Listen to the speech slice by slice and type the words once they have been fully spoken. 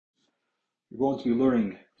We're going to be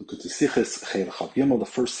learning the Sicha, the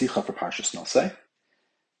first Sicha for Parshas Nosso.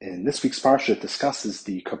 In this week's Parsha, it discusses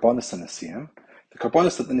the Karbonis and Nesiyim, the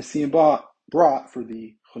Karbonis that the Nesiyim brought for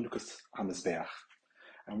the Chanukas HaMizbeach.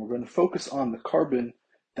 And we're going to focus on the carbon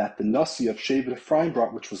that the Nosso of Shevet Ephraim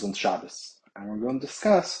brought, which was on Shabbos. And we're going to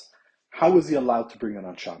discuss how was he allowed to bring it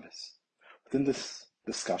on Shabbos. Within this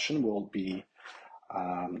discussion, we'll be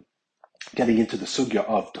getting into the sugya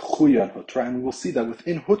of the Chuya and Hutra, and we will see that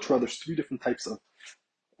within Hutra, there's three different types of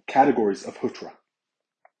categories of Hutra.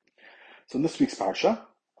 So in this week's Parsha,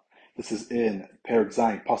 this is in Perek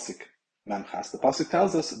Zayin, Pasuk Memchas. The Pasuk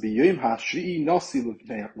tells us, B'yom ha'shvi'i Nosi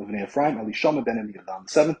l'vnei Ephraim Elishama ben Amihud. On the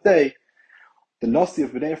seventh day, the Nosi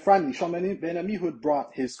of Bnei Ephraim, Elishama ben Amihud,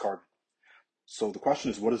 brought his carbon. So the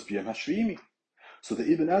question is, what does B'yom ha'shvi'i mean? So the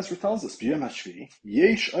Ibn Ezra tells us, B'yom ha'shvi'i,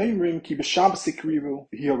 Yesh oimrim ki b'Shabbos ikrivu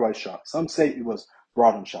v'hi ha'raisha. Some say it was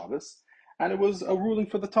brought on Shabbos, and it was a ruling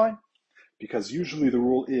for the time, because usually the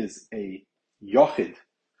rule is a yochid,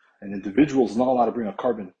 an individual is not allowed to bring a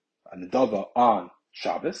carbon, a nedava, on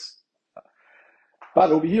Shabbos.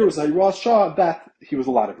 But over here is a Rasha that he was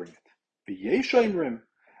allowed to bring it. V'yesh oimrim,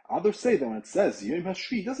 others say that when it says Yom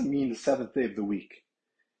ha'shvi'i, it doesn't mean the seventh day of the week.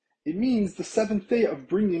 It means the seventh day of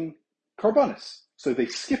bringing karbonis. So they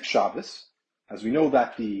skip Shabbos, as we know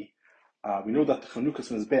that the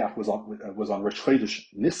Chanukas Mizbeach was on Rosh Chodesh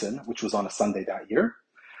Nisan, which was on a Sunday that year.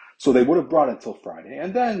 So they would have brought it until Friday,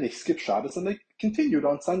 and then they skipped Shabbos and they continued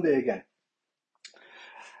on Sunday again.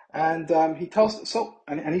 And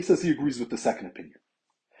he says he agrees with the second opinion.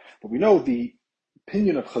 But we know the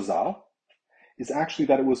opinion of Chazal is actually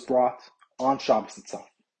that it was brought on Shabbos itself.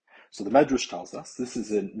 So the Medrash tells us, this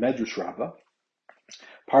is in Medrash Rabbah,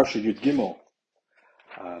 Parsha Yud Gimel,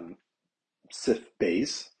 Sif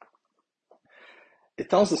Beis. It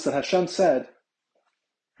tells us that Hashem said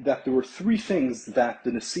that there were three things that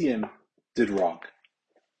the Nesiyim did wrong.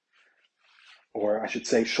 Or I should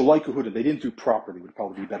say, Shalai Kuhuda, they didn't do properly, would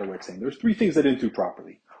probably be a better way of saying. There's three things they didn't do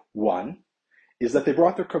properly. One is that they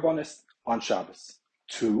brought their karbonis on Shabbos.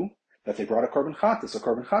 Two, that they brought a carbon chatas. A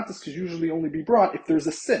carbon chatas could usually only be brought if there's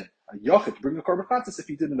a sin. A yachid to bring a carbon chatas if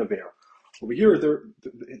he did an aver. Over here,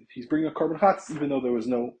 he's bringing a carbon chatas even though there was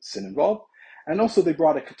no sin involved. And also they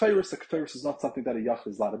brought a ketairis. A ketairis is not something that a yachid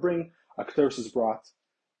is allowed to bring. A ketairis is brought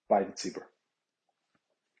by the tzibur.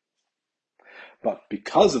 But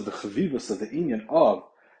because of the chavivus of the Iyun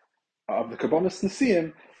of the karbonis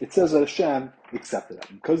nesiyim, it says that Hashem accepted it.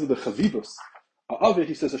 Because of the chavivus of it,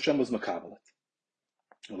 he says Hashem was makabelet.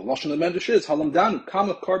 And the lashon of the medrash is halam danu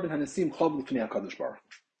kama carbon hanesim chav l'fnei hakadosh baruch.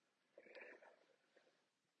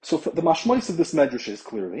 So the mashmois of this medrash is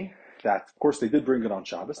clearly that, of course, they did bring it on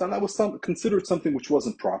Shabbos, and that was considered something which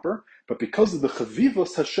wasn't proper, but because of the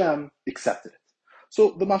chavivus, Hashem accepted it.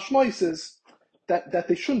 So the mashmois is that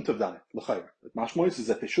they shouldn't have done it. The mashmois is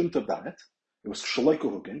that they shouldn't have done it. It was shalei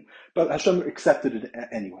kuhugin, but Hashem accepted it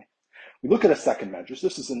anyway. We look at a second medrash.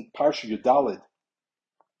 This is in Parsha Yudalid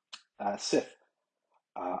Sif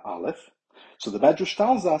Aleph. So the medrash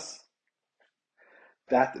tells us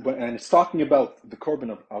that, and it's talking about the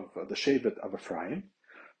korban of the Shevet of Ephraim.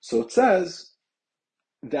 So it says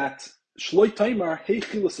that Shloi Taimar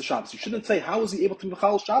Heichilas Shabbos. You shouldn't say, how is he able to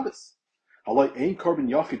mechal Shabbos? Haloi ein korban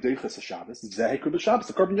yachid deiches Shabbos. Zehekr b'Shabbos.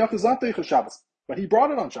 The korban yachid is not deiches Shabbos, but he brought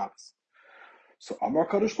it on Shabbos. So Amar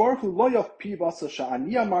Kadosh Baruch Hu lo yaf pi vasa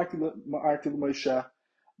sha'ani amarti l'Moshe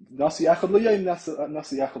nasi echad l'yayim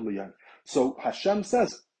nasi echad l'yayim. So Hashem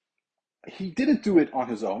says he didn't do it on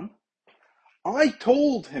his own. I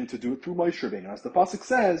told him to do it through Moshe Rabbeinu. As the pasuk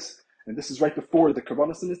says, and this is right before the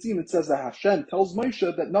Karbonos and Nesiyim, it says that Hashem tells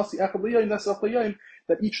Moshe that nasi echad l'yayim nasi echad l'yayim,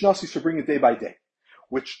 that each nasi should bring it day by day.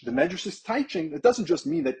 Which the Medrash is teaching, it doesn't just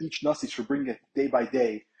mean that each nasi should bring it day by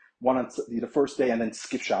day, one on the first day and then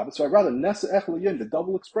skip Shabbos. So rather, nasa echad l'yayim, the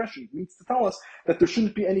double expression, means to tell us that there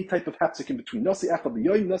shouldn't be any type of hapsik in between. Nasi echad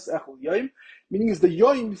l'yayim, nasa echad l'yayim, meaning is the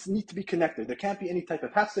yoyim need to be connected. There can't be any type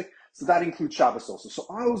of hapsik, so that includes Shabbos also. So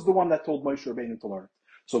I was the one that told Moshe Rabbeinu to learn it.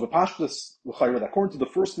 So the Parshas, according to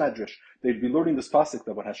the first Medrash, they'd be learning this pasuk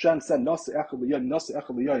that when Hashem said nasa echad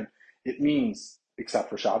l'yayim, it means except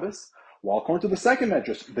for Shabbos. While according to the second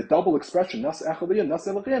medrash, the double expression, Nas Echad Nas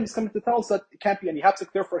Elachim, is coming to tell us that it can't be any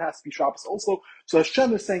hapsik, therefore it has to be Shabbos also. So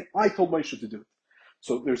Hashem is saying, I told Moshe to do it.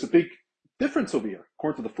 So there's a big difference over here.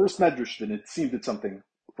 According to the first medrash, then it seemed did something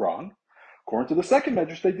wrong. According to the second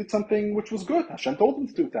medrash, they did something which was good. Hashem told them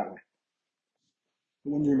to do it that way.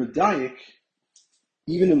 When you're medayik,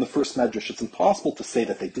 even in the first medrash, it's impossible to say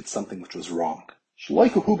that they did something which was wrong.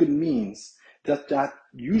 Shalai Kuhugin means that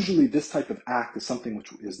usually this type of act is something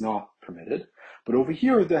which is not permitted. But over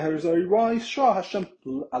here, there's a Shah, Hashem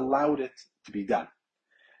allowed it to be done.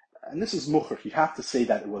 and this is mucher, you have to say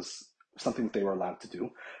that it was something that they were allowed to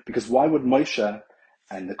do, because why would Moshe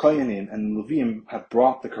and the Kohanim and the Levim have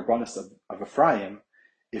brought the karbanis of Ephraim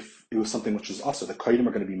if it was something which was aser? The Kohanim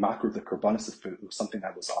are going to be makruv the karbanis if it was something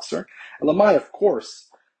that was aser. And Lamai, of course,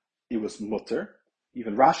 it was mutter.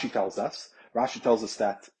 Even Rashi tells us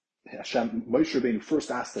that Moshe Rabbeinu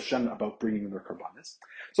first asked Hashem about bringing their karbanis.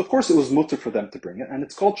 So of course it was mutter for them to bring it, and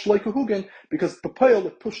it's called Chelek because Papayel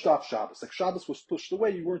it pushed off Shabbos. Like Shabbos was pushed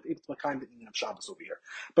away, you weren't able to make the Iyun of Shabbos over here.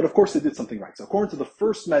 But of course they did something right. So according to the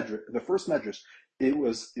first medrash, it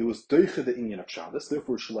was doiche the Iyun of Shabbos,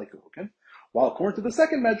 therefore Chelek Hugen. While according to the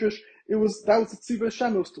second medrash, that was the Tziva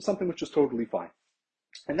Hashem, it was something which is totally fine.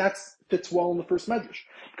 And that fits well in the first medrash,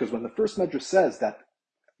 because when the first medrash says that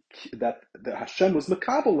the Hashem was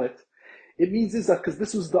mekabelit, it means is that because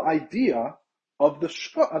this was the idea of the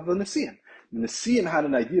Nesiim. The Nesiim had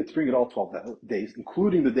an idea to bring it all 12 days,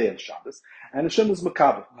 including the day of Shabbos, and Hashem was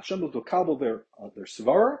mekabel. Hashem was mekabel their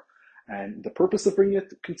svara, and the purpose of bringing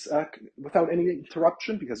it without any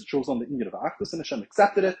interruption, because it shows on the Iyun of Achdus, and Hashem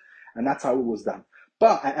accepted it, and that's how it was done.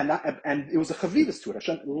 But and it was a chavidus to it.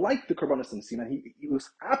 Hashem liked the karbanos and Nesiim, and he was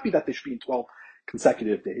happy that they should be in 12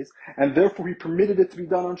 consecutive days, and therefore he permitted it to be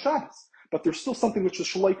done on Shabbos. But there's still something which is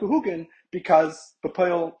Chelek Hugen because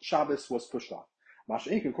B'Payel Shabbos was pushed off.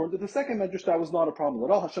 Masha'ink, according to the second medrash, that was not a problem at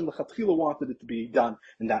all. Hashem l'chatchila wanted it to be done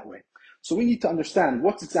in that way. So we need to understand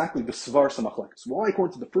what's exactly the svar samachlekes. Why,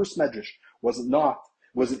 according to the first medrash, was it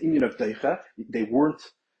Iyun of Deicha? They weren't.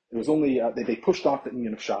 It was only they pushed off the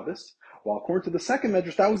Iyun of Shabbos. While according to the second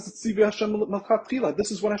medrash, that was the tzivah Hashem l'chatchila.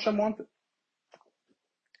 This is what Hashem wanted.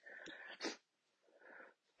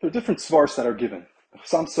 There are different svars that are given.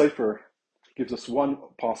 Some Sefer gives us one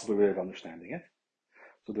possible way of understanding it.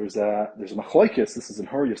 So there's a machlokes. This is in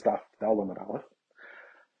Huriyas Daf Dalam and Aleph,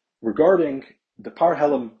 regarding the par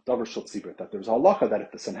helam davar shel tzibur, that there's a halacha that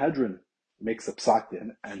if the Sanhedrin makes a psak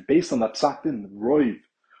din, and based on that psak din, the roiv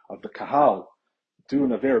of the kahal do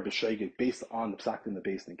an aver b'shegeg based on the psak din the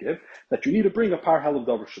base and give, that you need to bring a par helam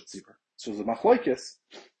davar shel tzibur. So there's a machlokes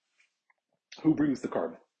who brings the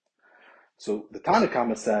carbon. So the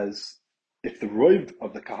Tanakama says, if the roiv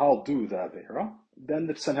of the kahal do the avera, then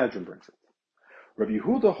the Sanhedrin brings it. Rabbi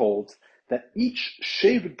Yehuda holds that each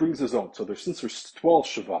shevet brings his own. So since there's 12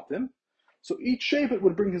 shevatim, so each shevet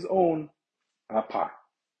would bring his own par.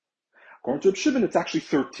 According to Rabbi Shimon, it's actually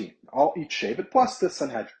 13. Each shevet plus the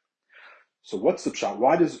Sanhedrin. So what's the pshat?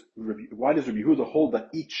 Why does Rabbi Yehuda hold that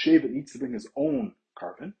each shevet needs to bring his own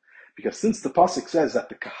carbon? Because since the pasuk says that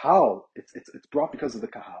the kahal, it's brought because of the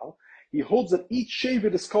kahal, he holds that each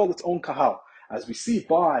shevet is called its own kahal. As we see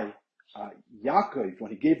by Yaakov,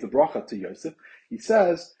 when he gave the bracha to Yosef, he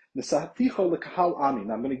says, Nesaticha lekahal ami.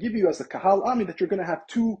 Now I'm going to give you as a kahal ami that you're going to have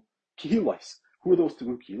two kihilais. Who are those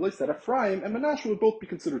two kihilais? That Ephraim and Menashe would both be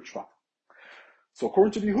considered shvat. So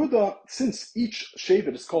according to Yehuda, since each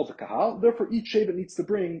shevet is called a kahal, therefore each shevet needs to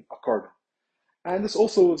bring a carbon. And this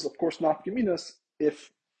also is, of course, not geminas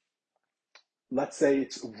if, let's say,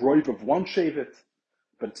 it's roiv of one shevet,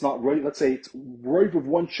 but it's not roiv. Let's say it's roiv of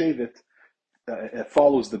one shevet. It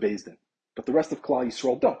follows the Beis Din, but the rest of Klal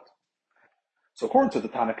Yisrael don't. So according to the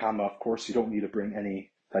Tanakama, of course, you don't need to bring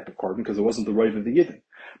any type of carbon because it wasn't the roiv of the Yidden.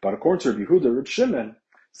 But according to Rabbi Yehuda, Rabbi Shimon,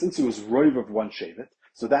 since it was roiv of one shevet,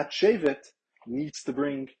 so that shevet needs to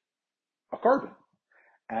bring a carbon.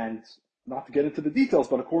 And not to get into the details,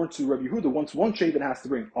 but according to Rabbi Yehuda, once one shevet has to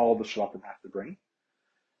bring, all the shvatim have to bring.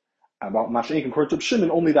 About Masha'ink, according to Rabbi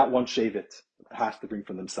Shimon, only that one shevet has to bring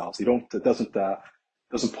from themselves. It doesn't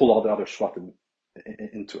pull all the other shvatim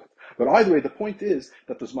into it. But either way, the point is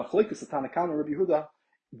that there's machlekes the Tanakama and Rabbi Yehuda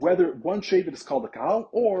whether one shevet is called a kahal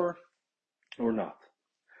or not.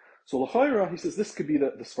 So l'chayra, he says this could be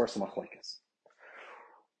the svarsa machlekes.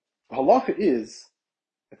 The halacha is,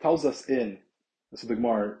 it tells us this is the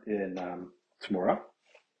Gemara in Tmura,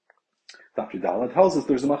 Daf Yudal, it tells us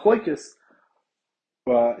there's a machlekes.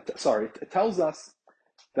 It tells us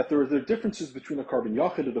that there are differences between a carbon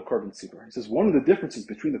yachid and a carbon tzibur. He says one of the differences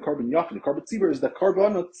between the carbon yachid and the carbon tzibur is that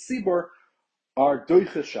carbon tzibur are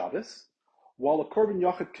doiche Shabbos, while a carbon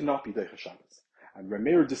yachid cannot be doiche Shabbos. And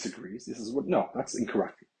Rameir disagrees. He says, no, that's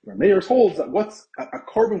incorrect. Rameir holds that what's a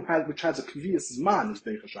carbon which has a kviyas zman is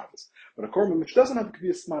doiche Shabbos, but a carbon which doesn't have a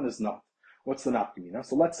kviyas zman is not. What's the nafkamina?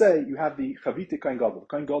 So let's say you have the chavite kain gadol. The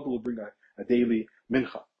kain gadol will bring a daily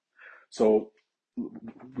mincha. So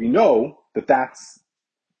we know that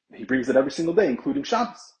he brings it every single day, including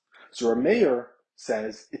Shabbos. So our mayor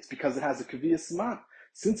says it's because it has a kaviyas man.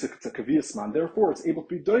 Since it's a kaviyas man, therefore it's able to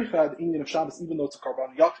be doicha the Iyun of Shabbos, even though it's a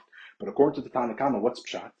carbon yachid. But according to the Tanakama, what's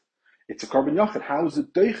pshat? It's a carbon yachid. How is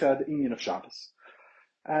it doicha the Iyun of Shabbos?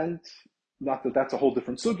 And not that that's a whole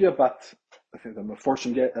different sugya, but I think the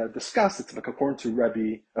Meforshim discuss it's like according to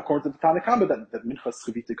the Tanna Kama, that Minchas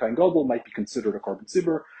Chavita Kain Gadol might be considered a korban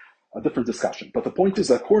sibur, a different discussion. But the point is,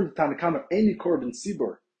 that according to Tanna Kama, any korban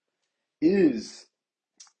sibur is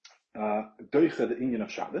doicha the inyan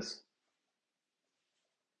of Shabbos,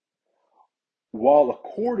 while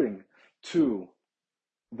according to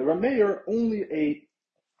the Rameir, only a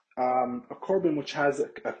korban which has a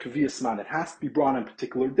kaviyas man, it has to be brought on a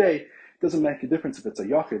particular day. It doesn't make a difference if it's a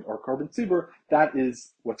yachid or korban tzibur. That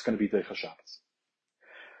is what's going to be deicha Shabbos.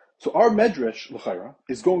 So our medrash l'chayra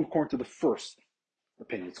is going according to the first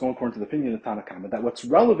opinion. It's going according to the opinion of Tanna Kama that what's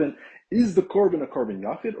relevant is the korban a korban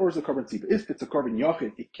yachid or is a korban tzibur. If it's a korban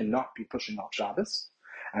yachid, it cannot be pushing off Shabbos,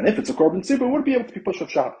 and if it's a korban tzibur, it would be able to be pushed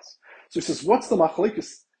off Shabbos. So he says, what's the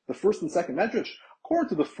machlekes, the first and second medrash? According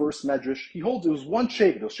to the first medrash, he holds it was one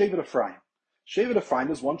shevet. It was shevet Ephraim. Shevet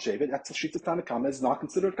Ephraim is one shevet. That's a shita Tanna Kama, is not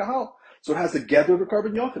considered kahal. So it has the gather of a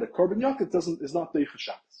korban yachid. A korban yachid is not deicha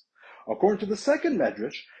Shabbos. According to the second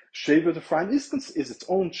medrash, shevet Ephraim is its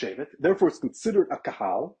own shevet. Therefore, it's considered a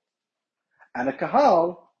kahal, and a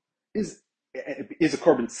kahal is a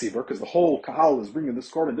korban tzibur because the whole kahal is bringing this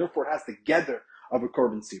korban. Therefore, it has the gather of a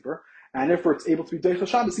korban tzibur, and therefore it's able to be deicha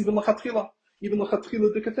Shabbos even l'chatchila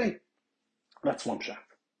dika thing. That's one pshat.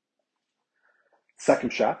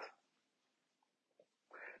 Second pshat.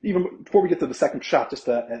 Even before we get to the second pshat, just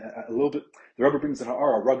a little bit, the Rebbe brings in a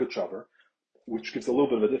rugged shaver, which gives a little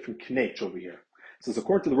bit of a different knetch over here. It says,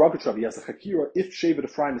 according to the rugged shaver, he has a chakira if shevet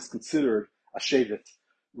Ephraim is considered a shevet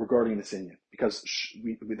regarding this inyan, because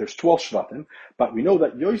there's 12 shvatim, but we know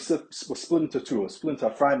that Yosef was split into two, split into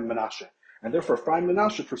Ephraim and Menashe, and therefore Ephraim and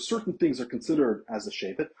Menashe for certain things are considered as a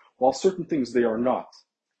shevet, while certain things they are not.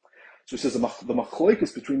 So he says the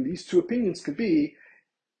machlekes between these two opinions could be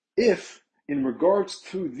if, in regards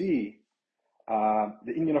to the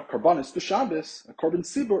inyan of karbanis b'Shabbos, a korban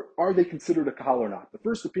sibur, are they considered a kahal or not? The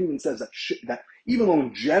first opinion says that even though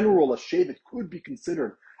in general a shevet could be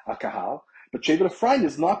considered a kahal, but shevet Ephraim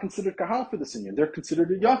is not considered kahal for this inyan. They're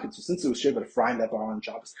considered a yachid. So since it was shevet Ephraim that brought on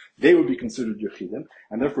Shabbos, they would be considered yachidim,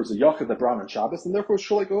 and therefore it's a yachid that brought on Shabbos, and therefore it's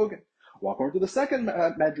Chelek Hogan. Well, according to the second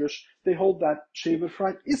medrash, they hold that shevet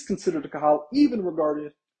Ephraim is considered a kahal even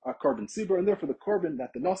regarding a korban sibur, and therefore the korban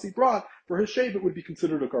that the Nasi brought for his shevet would be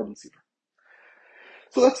considered a korban sibur.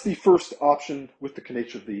 So that's the first option with the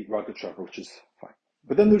connection of the rugged shaver, which is fine.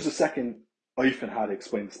 But then there's a second oif in how to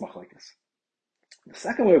explain this machlekes. The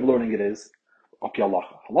second way of learning it is okay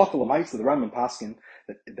halacha. Halacha l'maisa, the Rambam paskin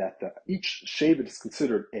that each shevet is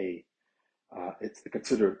considered a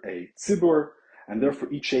tzibur, and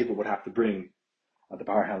therefore each shevet would have to bring the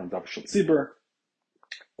bar hal and davar shel tzibur.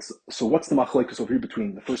 So what's the machlekes over here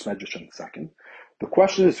between the first medrash and the second? The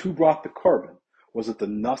question is, who brought the korban? Was it the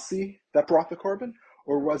Nasi that brought the korban,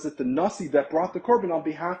 or was it the Nasi that brought the korban on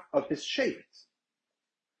behalf of his shevet?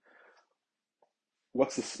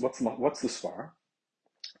 What's the svar?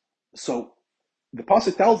 So the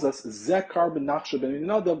pasuk tells us Zeh korban nachshe ben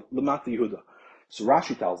Nadav l'mata Yehuda. So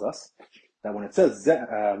Rashi tells us that when it says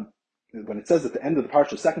at the end of the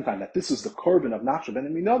parsha, second time, that this is the korban of nachshe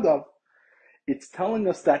ben Nadav, it's telling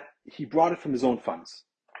us that he brought it from his own funds.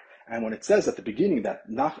 And when it says at the beginning that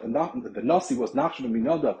the Nasi was Nachshon ben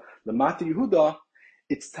Nadav l'mata Yehuda,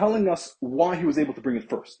 it's telling us why he was able to bring it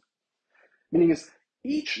first. Meaning is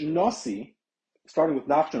each Nasi, starting with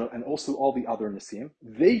Nachshon and also all the other Nasim,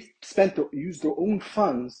 they used their own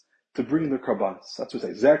funds to bring their karbanos. That's what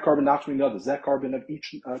it says. Zeh korban Nachshon ben Nadav, Zeh korban of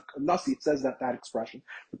each Nasi. It says that expression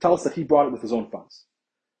to tell us that he brought it with his own funds.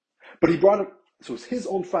 But he brought it, so it's his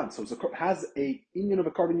own funds. So it has a inyan of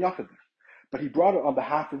a korban yachid. But he brought it on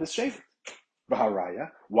behalf of his shevet. V'haraya,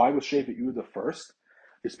 why was shevet Yehuda first?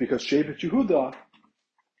 It's because shevet Yehuda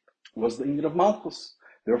was the inyan of Malchus.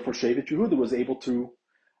 Therefore, shevet Yehuda was able to.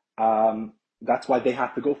 That's why they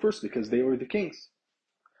had to go first, because they were the kings.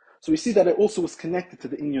 So we see that it also was connected to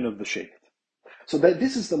the inyan of the shevet. So that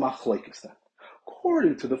this is the machlekes then.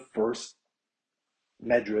 According to the first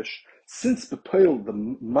medrash, since the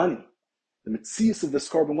money, the mitzias of this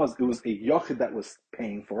korban it was a yachid that was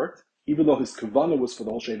paying for it, even though his kavanah was for the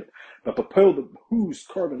whole shevet. But Papel, whose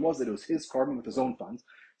korban was it? It was his korban with his own funds.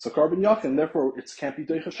 So korban yachid, and therefore it can't be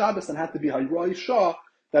deicha Shabbos, and had to be hayrai shah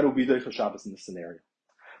that will be deicha Shabbos in this scenario.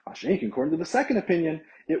 According to the second opinion,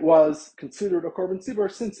 it was considered a korban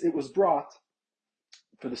tzibur since it was brought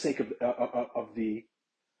for the sake of the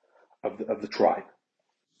tribe.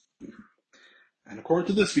 And according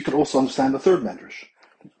to this, we could also understand the third medrash.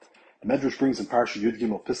 The medrash brings in Parshas Yud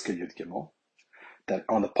Gimel Piska Yud Gimel that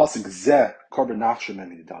on the pasuk Zeh korban nachshon ben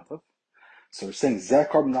Nadav, So we're saying Zeh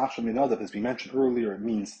Korban Nachshon Minadav, as we mentioned earlier, it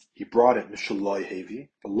means he brought it Mishaloi Hevi,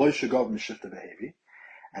 V'loi Shagav Mishifta Behevi.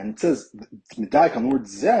 And it says, Medaik on the word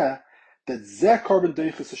Zeh, that Zeh Korban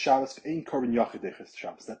Deichus Shabbos, Ein Korban Yachid Deichus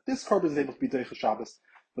Shabbos. That this Korban is able to be Deichus Shabbos,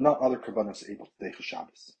 but not other Korbanos able to Deichus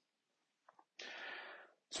Shabbos.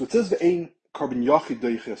 So it says Ein Korban Yachid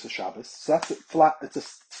Deichus Shabbos. So that's it's a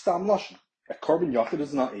Stam Lashon. A Korban Yachid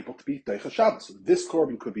is not able to be Deichus Shabbos. So this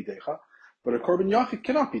Korban could be Deicha, but a Korban Yachid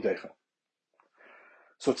cannot be Deicha.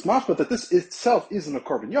 So it's mashma that this itself isn't a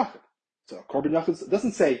Korban Yachid. So a Korban Yachid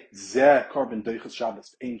doesn't say Zeh Korban Deichus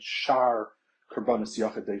Shabbos, Ein Shar Korbanos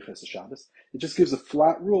Yachid Deichus Shabbos. It just gives a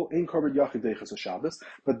flat rule, Ein Korban Yachid Deichus Shabbos,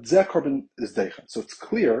 but Zeh Korban is Deicha. So it's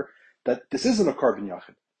clear that this isn't a Korban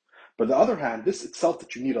Yachid. But on the other hand, this itself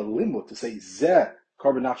that you need a limud to say Zeh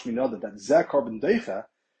Korban Nachshon Minadav, that Zeh Korban Deicha,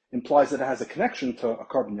 implies that it has a connection to a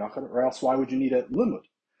Korban Yachid, or else why would you need a limud?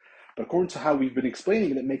 But according to how we've been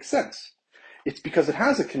explaining it, it makes sense. It's because it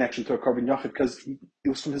has a connection to a Korban Yachid because it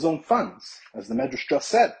was from his own funds, as the Medrash just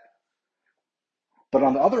said. But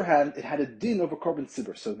on the other hand, it had a din of a Korban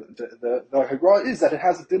Sibur. So the Hagra is that it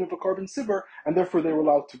has a din of a Korban Sibur, and therefore they were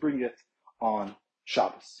allowed to bring it on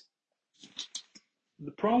Shabbos.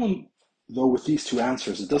 The problem, though, with these two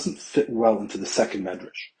answers, it doesn't fit well into the second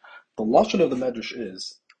Medrash. The lashon of the Medrash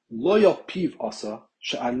is, Lo yalpiv asa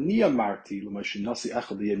she'ani amarti l'moshe nasi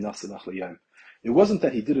echad liyem nasi liyem. It wasn't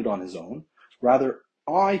that he did it on his own. Rather,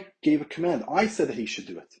 I gave a command. I said that he should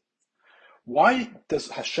do it. Why does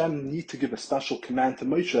Hashem need to give a special command to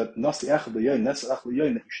Moshe, Nasi echad liyem, nasi echad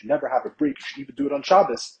liyem, that you should never have a break, you should even do it on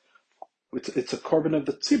Shabbos? It's a korban of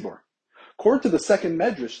the tzibur. According to the second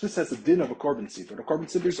Medrash, this has a din of a korban tzibur. The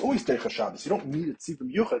korban tzibur is always Deicha Shabbos. You don't need a tzibur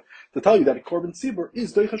miyuchad to tell you that a korban tzibur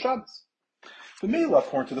is Deicha Shabbos. The Mela,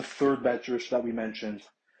 according to the third Medrash that we mentioned,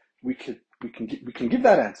 we can give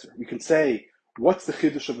that answer. We can say, what's the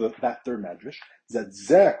chiddush of that third Medrash? That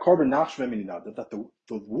Zeh korban nachshon minadav, that the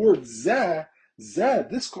word Zeh,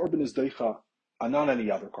 this korban is Deicha, and not any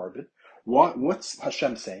other korban. What's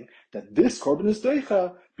Hashem saying? That this korban is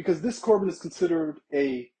Deicha because this korban is considered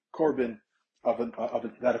a korban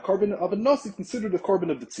that a korban of a Nosso is considered a korban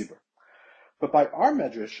of the tzibur. But by our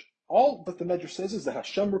Medrash, all that the Medrash says is that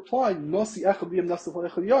Hashem replied, Nasi echad liyem, nasi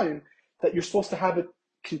echad liyem, that you're supposed to have it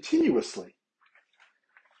continuously.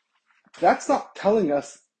 That's not telling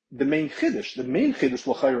us the main chiddush. The main chiddush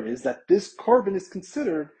l'chayr is that this korban is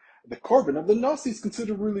considered, the korban of the Nosso is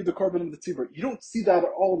considered really the korban of the tzibur. You don't see that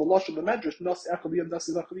at all in the lush of the Medrash, Nasi echad liyem,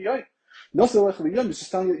 nasi echad liyem. Nasi echad liyem is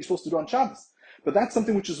just telling you that you're supposed to do on Shabbos. But that's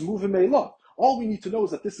something which is moving me'lah. All we need to know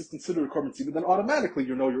is that this is considered a korban tzibur, then automatically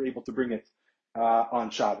you know you're able to bring it on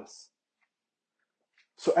Shabbos.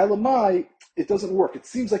 So Elamai, it doesn't work. It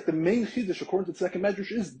seems like the main chiddush, according to the second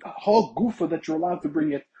Medrash, is hal gufa that you're allowed to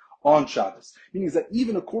bring it on Shabbos. Meaning that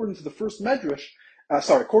even according to the first Medrash,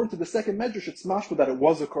 according to the second Medrash, it's mashma that it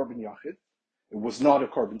was a korban yachid. It was not a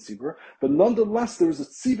korban tzibur, but nonetheless there was a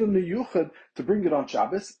tzibur miyuchad to bring it on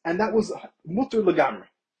Shabbos, and that was mutter legamri.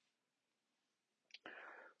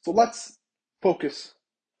 So let's focus.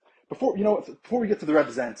 Before we get to the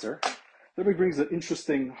Rebbe's answer, the Rebbe brings an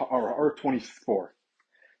interesting R24.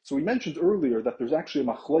 So we mentioned earlier that there's actually a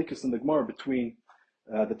machlokes in the Gemara between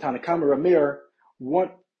the Tanakama Rameir,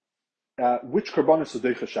 which korbanos is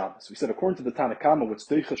Deicha Shabbos. We said according to the Tanakama, what's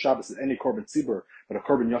Deicha Shabbos is any korban tzibur, but a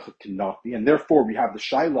korban yachid cannot be, and therefore we have the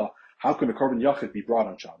shaila: how can a korban yachid be brought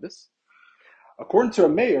on Shabbos? According to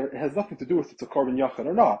Rameir, it has nothing to do with if it's a korban yachid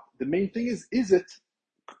or not. The main thing is it?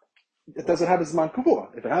 It doesn't have a Zman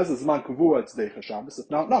Kavua. If it has a Zman Kavua, it's Deicha Shabbos. If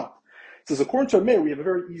not, not. It says, according to Meir, we have a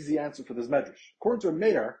very easy answer for this Medrash. According to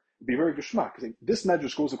Meir, it would be very geschmack. This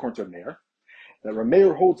Medrash goes according to Meir, that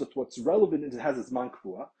Meir holds that what's relevant is it has a Zman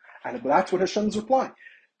Kavua, and that's what Hashem's replying.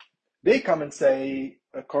 They come and say,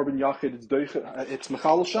 a korban yachid, it's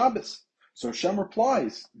Mechal Shabbos. So Hashem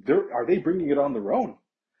replies, are they bringing it on their own?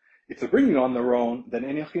 If they're bringing it on their own, then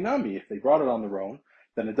en yachinami. If they brought it on their own,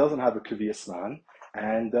 then it doesn't have a kaviyas man.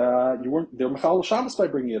 And they're Mechal Shabbos by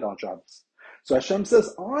bringing it on Shabbos. So Hashem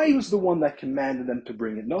says, I was the one that commanded them to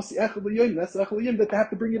bring it. Nasi echad liyem, nasi echad liyem, that they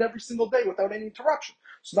have to bring it every single day without any interruption.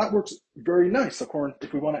 So that works very nice,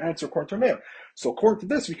 if we want to answer according to Meir. So according to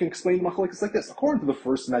this, we can explain the machlokes like this. According to the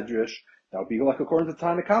first Medrash, that would be like according to the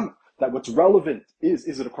Tanakama, that what's relevant is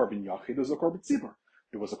it a korban yachid or is it a korban tzibur?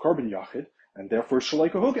 It was a korban yachid, and therefore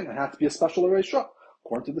Shelek Hogan, it had to be a special arrayshah.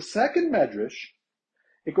 According to the second Medrash,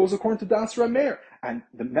 it goes according to Das Rameir. And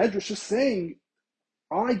the Medrash is saying,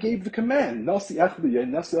 I gave the command, Nasi echad liyem,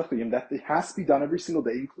 nasi echad liyem, that it has to be done every single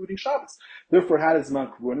day, including Shabbos. Therefore, it had its man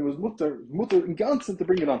kavua, and it was mutter and ganzen to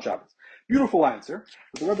bring it on Shabbos. Beautiful answer.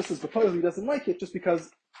 But the Rebbe says, but he doesn't like it just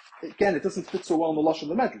because, again, it doesn't fit so well in the lush of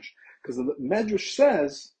the Medrash. Because the Medrash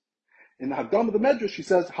says, in the Hagdam of the Medrash, he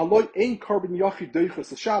says, Haloi ein korban yachid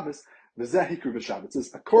doiches a Shabbos, v'zeh hikru b'Shabbos. It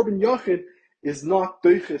says, a korban yachid is not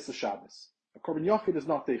doiches a Shabbos. A korban yachid is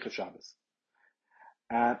not doiches Shabbos.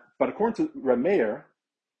 But according to Rameir,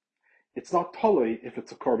 it's not totally if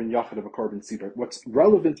it's a korban yachid of a korban tzibur. What's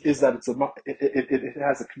relevant is that it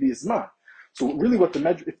has a kviyas man. So really, what the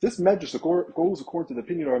Medrash, if this Medrash goes according to the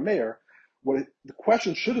opinion of Rameir, the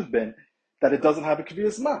question should have been that it doesn't have a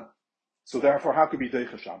kviyas man. So therefore, how could it be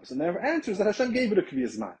Deicha Shabbos? And the answer is that Hashem gave it a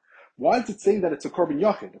Kviyas Man. Why is it saying that it's a Korban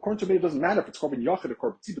Yachid? According to me, it doesn't matter if it's Korban Yachid or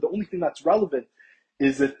Korban Tzibur. The only thing that's relevant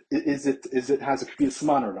is it has a Kviyas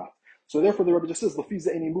Man or not. So therefore, the Rebbe just says,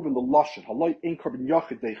 Lafiza ain't moving the Lashon. Halai ain't Korban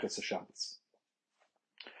Yachid Deicha Shabbos.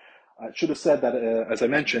 I should have said that, as I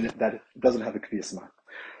mentioned, that it doesn't have a Kviyas Man.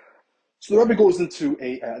 So the Rebbe goes into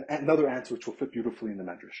another answer which will fit beautifully in the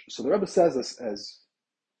Medrash. So the Rebbe says as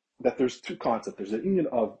that there's two concepts. There's an union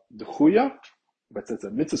of dechuya, but it's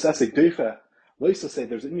a mitzvah esek deicha. Loisa say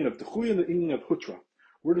there's an union of dechuya and the union of hutra.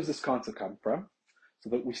 Where does this concept come from?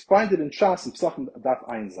 So that we find it in Shas and Psachim Daf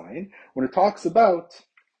Ayin Zayin when it talks about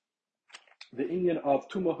the union of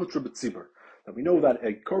tuma hutra b'tzibur. That we know that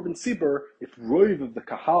a korban tzibur, if roiv of the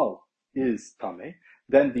kahal is tameh,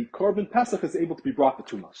 then the korban pesach is able to be brought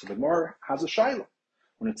to tuma. So the Gemara has a shaila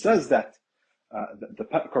when it says that the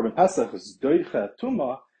korban pesach is doicha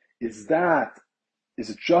tuma. Is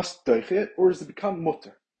it just doichet or does it become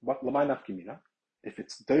mutter? What lamay nafkimina? If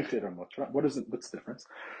it's doichet or mutter, what's the difference?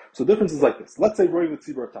 So the difference is like this. Let's say roy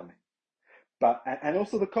v'tzibur tamei, but and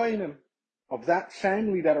also the kohanim of that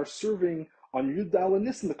family that are serving on Yud Dal and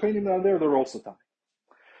Nisan, the kohanim that are there, they're also tamei.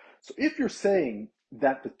 So if you're saying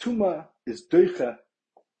that the tuma is doichet,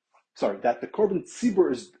 that the korban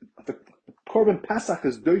tzibur is the korban pasach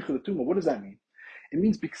is doichet the tuma, what does that mean? It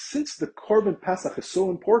means because since the korban pasach is so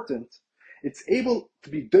important, it's able to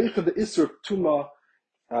be doicha the isser of tuma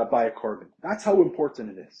by a korban. That's how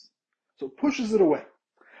important it is. So it pushes it away.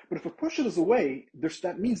 But if it pushes it away,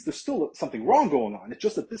 that means there's still something wrong going on. It's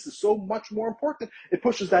just that this is so much more important, it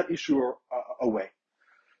pushes that issue away.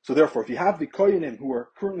 So therefore, if you have the koyanim who are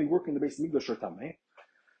currently working the base Migdash or Tameh,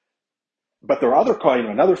 but there are other koyanim,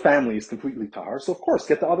 another family is completely tahar, so of course,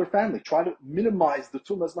 get the other family. Try to minimize the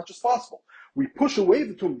tumah as much as possible. We push away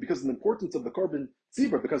the tumah because of the importance of the korban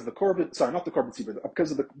tzibur, because of the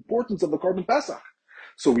importance of the korban pesach.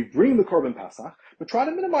 So we bring the korban pesach, but try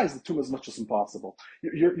to minimize the tumah as much as possible.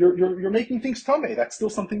 You're making things tameh. That's still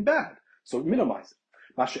something bad. So minimize it.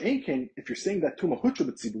 Masha Einkein, if you're saying that tumah hutra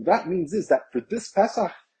b'tzibur, that means is that for this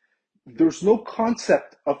pesach, there's no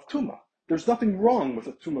concept of tumah. There's nothing wrong with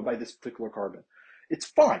a tumah by this particular korban. It's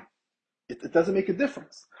fine. It doesn't make a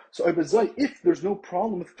difference. So if there's no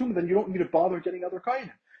problem with tumah, then you don't need to bother getting other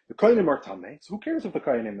kainim. The kainim are tameh, so who cares if the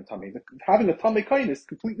kainim are tameh? Having a tameh kain is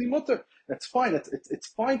completely mutter. That's fine. It's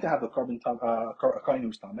fine to have a kain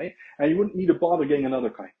who's tameh, and you wouldn't need to bother getting another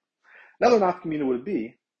kain. Another nafkamina would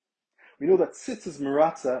be, we know that tzitz is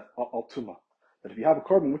meratza al tumah. That if you have a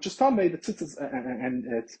korban which is tameh, the tzitz is, and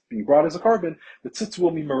it's being brought as a korban, the tzitz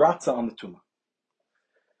will be meratza on the tumah.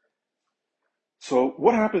 So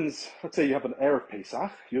what happens, let's say you have an Erev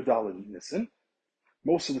Pesach, Yudal and Nisan,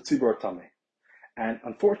 most of the tzibur are tameh. And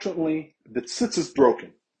unfortunately, the tzitz is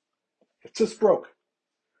broken. The tzitz broke.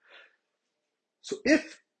 So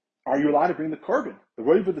are you allowed to bring the korban? The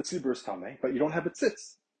roiv of the tzibur is tameh, but you don't have a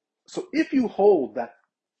tzitz. So if you hold that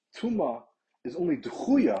tumah is only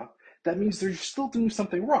dechuya, that means that you're still doing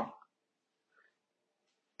something wrong.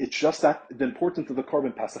 It's just that the importance of the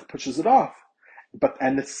korban pesach pushes it off.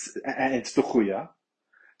 And it's dechuya,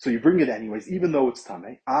 so you bring it anyways, even though it's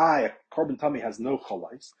tameh. A korban tameh has no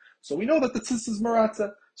chalais, so we know that the tzitz is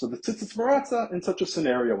maratza. So the tzitz is maratza in such a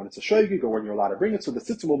scenario when it's a shoygig or when you're allowed to bring it. So the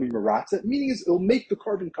tzitz will be maratza, meaning is it'll make the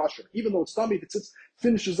korban kosher, even though it's tameh. The tzitz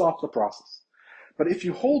finishes off the process. But if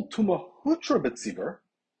you hold tuma hutra b'tzibur,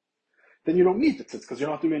 then you don't need the tzitz because you're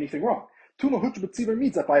not doing anything wrong. Tuma hutra b'tzibur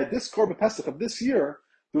means that by this korban pesach of this year,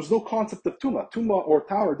 there's no concept of tuma. Tuma or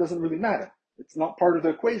tower doesn't really matter. It's not part of the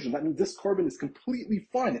equation. That means this korban is completely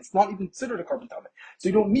fine. It's not even considered a korban tameh. So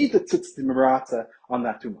you don't need the tzitz to maratza on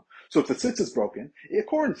that tuma. So if the tzitz is broken,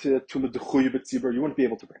 according to tuma dechuya b'tzibur, you wouldn't be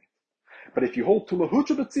able to bring it. But if you hold tuma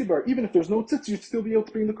hutra b'tzibur, even if there's no tzitz, you'd still be able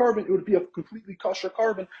to bring the korban. It would be a completely kosher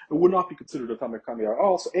korban. It would not be considered a tameh kameh at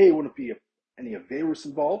all. So A, it wouldn't be any averus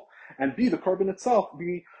involved, and B, the korban itself,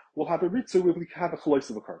 will have a ritzu, we will have a chalais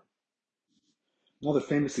of a korban. Another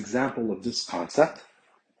famous example of this concept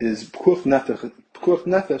is p'kuach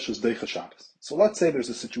nefesh is deicha Shabbos. So let's say there's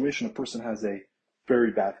a situation, a person has a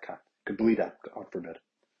very bad cut, could bleed out, God forbid.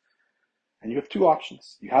 And you have two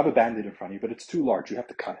options. You have a band-aid in front of you, but it's too large, you have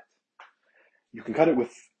to cut it. You can cut it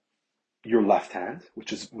with your left hand,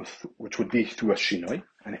 which would be through a shinoi,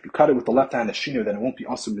 and if you cut it with the left hand, a shinoi, then it won't be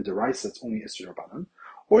asur midiraisa, it's only isur rabbanan.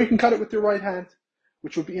 Or you can cut it with your right hand,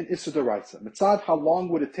 which would be an isur deraisa. Mitzad, how long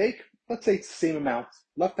would it take? Let's say it's the same amount.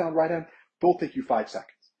 Left hand, right hand, both take you 5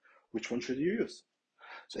 seconds. Which one should you use?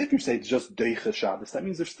 So if you say it's just deicha Shabbos, that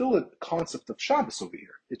means there's still a concept of Shabbos over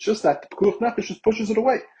here. It's just that the pekuach nefesh just pushes it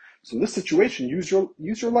away. So in this situation, use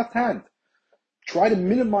your left hand. Try to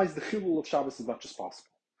minimize the chilul of Shabbos as much as possible.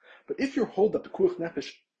 But if you're hold that the pekuach nefesh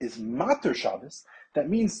is mater Shabbos, that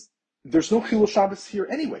means there's no chilul Shabbos here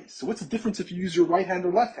anyway. So what's the difference if you use your right hand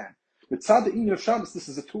or left hand? With tzad the Iyun of Shabbos, this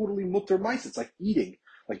is a totally mutter mice. It's like eating.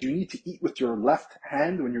 Like you need to eat with your left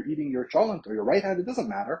hand when you're eating your cholent, or your right hand, it doesn't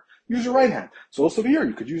matter. Use your right hand. So also here,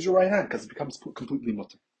 you could use your right hand because it becomes completely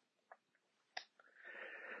mutter.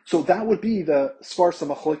 So that would be the svarsa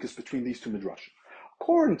machlokes between these two midrashim.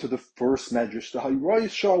 According to the first medrash, the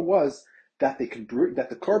Hayroyah was that they can bring, that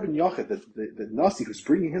the carbon yachid, the nasi who's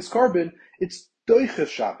bringing his carbon, it's doiches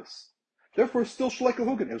Shabbos. Therefore, it's still Chelek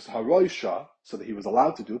Hugin. It was Hayroyah, so that he was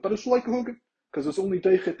allowed to do it, but it's Chelek Hugin. Because it's only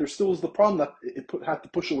Deichet, there still was the problem that it had to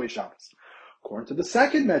push away Shabbos. According to the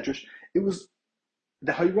second medrash, it was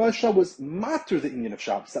the Hayroyah was matter the Inyan of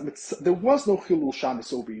Shabbos. That means there was no Chilul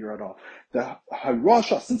Shabbos over here at all. The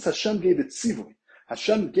Hayroyah, since Hashem gave it tzivui,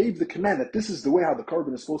 Hashem gave the command that this is the way how the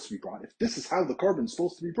carbon is supposed to be brought. If this is how the carbon is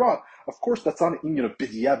supposed to be brought, of course that's not an Inyan of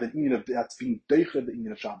B'diavad, an Inyan of that's being Deichet, the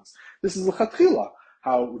Inyan of Shabbos. This is the Chatchila,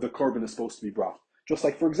 how the carbon is supposed to be brought. Just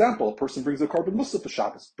like, for example, a person brings a carbon musaf of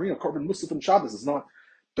Shabbos. Bring a carbon musaf on Shabbos is not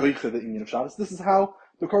doicha the Iyun of Shabbos. This is how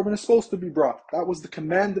the carbon is supposed to be brought. That was the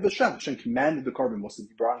command of Hashem. Hashem commanded the carbon musaf to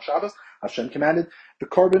be brought on Shabbos. Hashem commanded the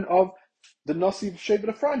carbon of the nasi of Shevet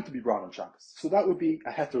Ephraim to be brought on Shabbos. So that would be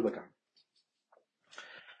a heter l'gam.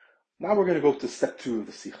 Now we're going to go to step 2 of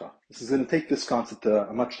the Sicha. This is going to take this concept to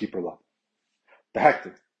a much deeper level. The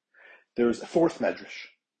hektik. There is a fourth medrash.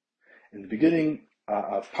 In the beginning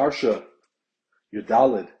of Parsha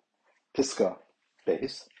Yudalid, Piska,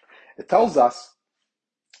 base, it tells us,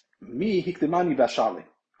 Mi hikdemani vashali,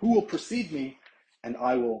 who will precede me and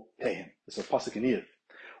I will pay him. This is a pasuk in Iyun,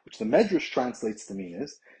 which the Medrash translates to mean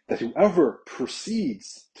is that whoever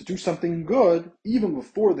proceeds to do something good, even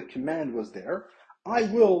before the command was there, I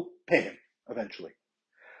will pay him eventually.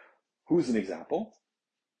 Who's an example?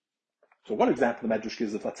 So one example the Medrash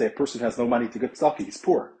gives, if let's say a person has no money to get tzedakah, he's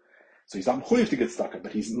poor. So he's not mechuyev to get tzedakah,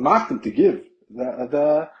 but he's makdim to give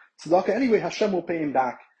the tzedakah anyway. Hashem will pay him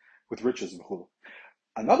back with riches.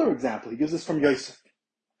 Another example he gives us from Yosef.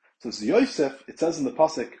 So this Yosef, it says in the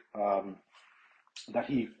pasuk that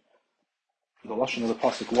the lashon of the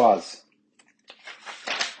pasuk was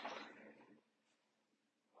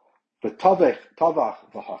tavach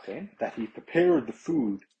v'hachen, that he prepared the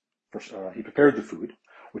food.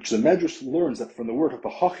 Which the Medrash learns that from the word of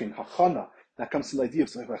v'hachen, hachana, that comes to the idea of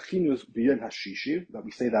v'achinus b'yom hashishi, that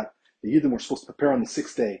we say that the Yidden were supposed to prepare on the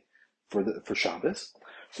 6th day for Shabbos.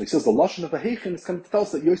 So he says the lashon of v'hachen is coming to tell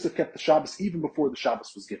us that Yosef kept the Shabbos even before the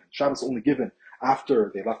Shabbos was given. Shabbos only given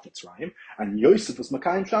after they left Mitzrayim, and Yosef was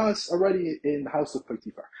Makayim Shabbos already in the house of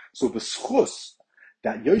Potiphar. So the schus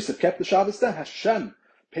that Yosef kept the Shabbos, then Hashem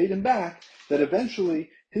paid him back, that eventually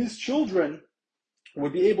his children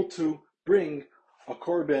would be able to bring a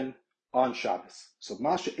korban on Shabbos. So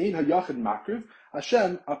Masha Ein HaYachid Makriv,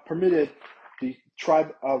 Hashem permitted the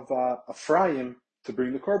tribe of Ephraim to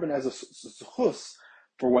bring the korban as a zechus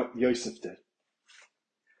for what Yosef did.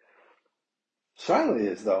 Shaila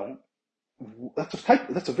is though,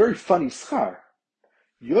 that's a very funny schar.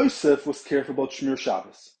 Yosef was careful about Shmir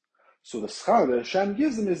Shabbos. So the schar that Hashem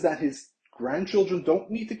gives him is that his grandchildren don't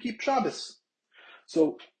need to keep Shabbos.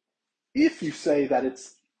 So if you say that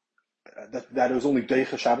it's that it was only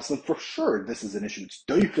Deicha Shabbos, then for sure this is an issue. It's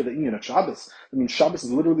Deicha the Iyun of Shabbos. I mean, Shabbos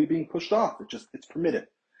is literally being pushed off. It's permitted.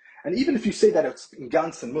 And even if you say that it's in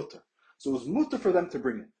Gans and Mutter, so it was Mutter for them to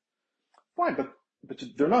bring it. Fine, but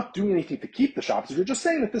they're not doing anything to keep the Shabbos. You're just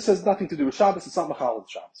saying that this has nothing to do with Shabbos. It's not Machal of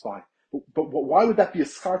Shabbos. Fine. But why would that be a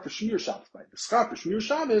schar for Shmir Shabbos? Right? The schar for Shmir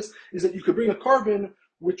Shabbos is that you could bring a carbon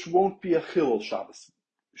which won't be a Chilul Shabbos.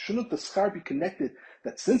 Shouldn't the schar be connected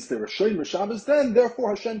that since they were Shomer Shabbos, then therefore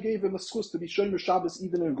Hashem gave him a schus to be Shomer Shabbos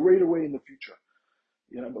even in a greater way in the future?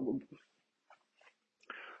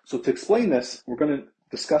 So to explain this, we're going to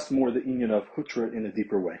discuss more the inyan of Hutra in a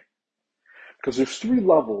deeper way. Because there's 3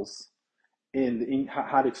 levels in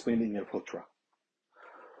how to explain the inyan of Hutra.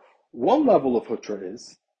 One level of Hutra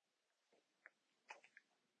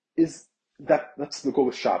is that, let's go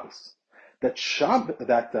with Shabbos. That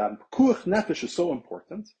Kuach Nefesh is so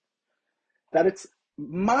important that it's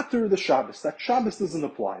matter the Shabbos, that Shabbos doesn't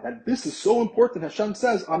apply, that this is so important. Hashem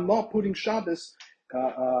says, I'm not putting Shabbos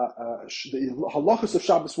the halachas of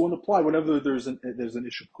Shabbos won't apply whenever there's an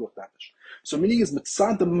issue of pekuach nefesh. So meaning is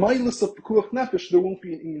mitzad the milas of pekuach nefesh, there won't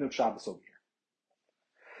be an inyan of Shabbos over here.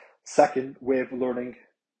 Second way of learning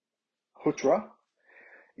hutra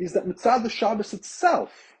is that mitzad the Shabbos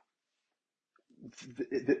itself,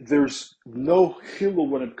 there's no chilul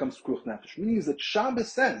when it comes to pekuach nefesh. Meaning is that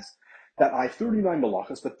Shabbos says that I have 39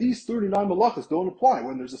 malachas, but these 39 malachas don't apply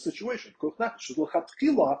when there's a situation. Pekuach nefesh,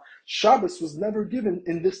 l'chatchila, Shabbos was never given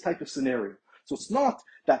in this type of scenario. So it's not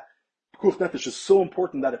that pekuach nefesh is so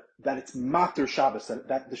important that it's matter Shabbos,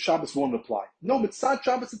 that the Shabbos won't apply. No, mitzad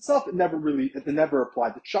Shabbos itself, it never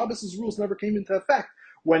applied. The Shabbos' rules never came into effect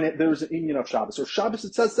when there was an inyan of Shabbos. Or Shabbos,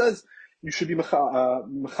 it says you should be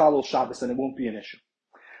mechalel Shabbos and it won't be an issue.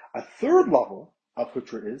 A third level of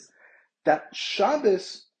hutra is that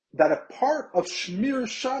Shabbos, that a part of Shmir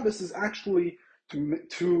Shabbos is actually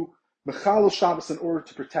to mechalel Shabbos in order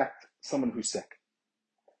to protect someone who's sick.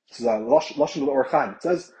 This is a lashon of the Or Chaim. It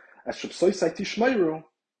says, as Shabsoisai Tishmeiru,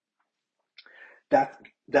 that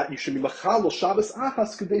you should be mechalel Shabbos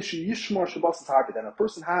achas kadesh yishmar Shabbos harbi. That a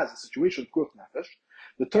person has a situation of pekuach nefesh,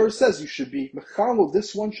 the Torah says you should be mechalel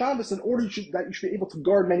this one Shabbos in order that you should be able to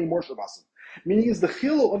guard many more Shabbosim. Meaning is the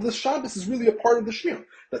chilul of this Shabbos is really a part of the shmir.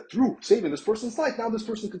 That through saving this person's life, now this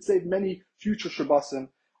person could save many future Shabbosim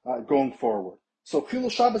going forward. So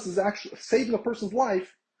chilul Shabbos is actually saving a person's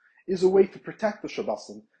life is a way to protect the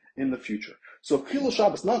Shabbosim in the future. So chilul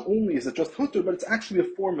Shabbos, not only is it just hutur, but it's actually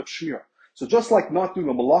a form of shmir. So just like not doing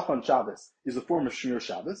a malach on Shabbos is a form of shmir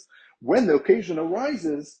Shabbos, when the occasion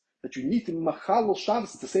arises that you need to machalel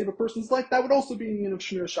Shabbos to save a person's life, that would also be in of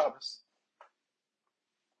shmir Shabbos.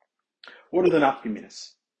 What are the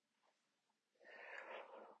nafkaminas?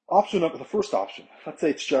 The first option. Let's say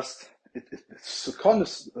it's just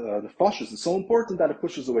the Parshas is so important that it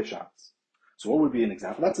pushes away Shabbos. So what would be an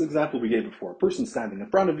example? That's an example we gave before. A person standing in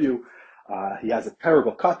front of you, he has a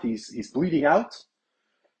terrible cut, he's bleeding out.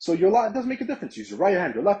 So it doesn't make a difference. Use your right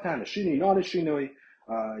hand, your left hand, a shini, not a shinoi.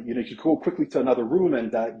 You could go quickly to another room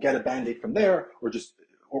and get a band-aid from there,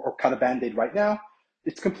 or cut a band-aid right now.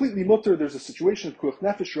 It's completely mutter. There's a situation of pekuach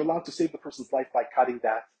nefesh. You're allowed to save the person's life by cutting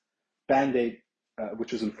that band-aid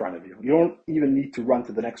which is in front of you. You don't even need to run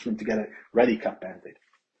to the next room to get a ready-cut band-aid.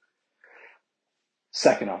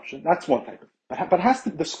 Second option, that's one type of, but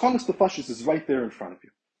the sekanos tefashis is right there in front of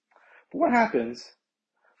you. But what happens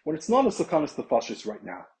when it's not a sekanos tefashis right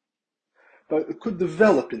now, but it could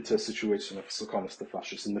develop into a situation of sekanos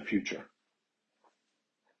tefashis in the future?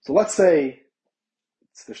 So let's say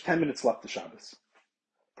there's 10 minutes left to Shabbos.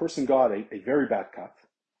 Person got a very bad cut.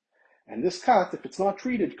 And this cut, if it's not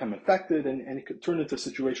treated, become infected, and it could turn into a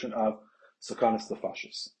situation of sekanos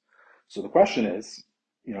tefashis. So the question is,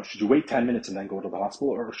 should you wait 10 minutes and then go to the hospital,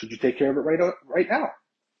 or should you take care of it right now?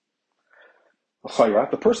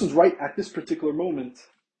 The person's right at this particular moment,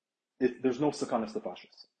 there's no sekanos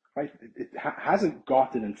tefashis, right? It hasn't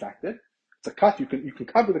gotten infected. It's a cut. You can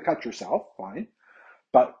cover the cut yourself, fine,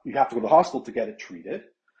 but you have to go to the hospital to get it treated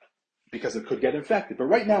because it could get infected. But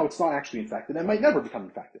right now, it's not actually infected. It might never become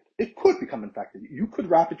infected. It could become infected. You could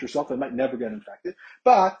wrap it yourself. It might never get infected.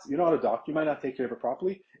 But you're not a doctor. You might not take care of it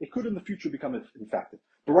properly. It could in the future become infected.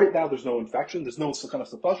 But right now, there's no infection. There's no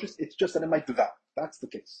sekanos tefashis. It's just that it might develop. That's the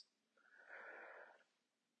case.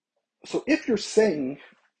 So if you're saying,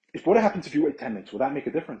 what happens if you wait 10 minutes? Will that make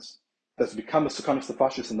a difference? Does it become a sekanos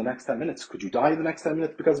tefashis in the next 10 minutes? Could you die in the next 10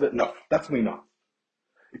 minutes because of it? No, definitely not.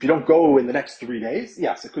 If you don't go in the next 3 days,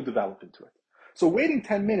 yes, it could develop into it. So waiting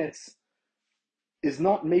 10 minutes is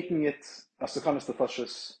not making it a sekanos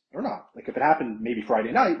tefashis or not. Like if it happened maybe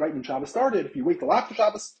Friday night, right when Shabbos started, if you wait till after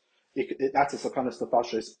Shabbos, that's a sekanos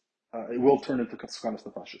tefashis. It will turn into sekanos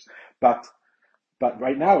tefashis. But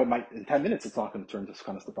right now, in 10 minutes, it's not going to turn into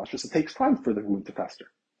sekanos tefashis. It takes time for the wound to fester.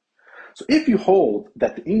 So if you hold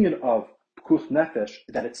that the inyan of pekuach nefesh,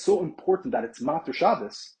 that it's so important that it's matter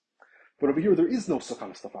Shabbos, but over here there is no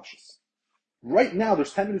sekanos tefashis. Right now,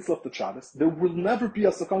 there's 10 minutes left of Shabbos. There will never be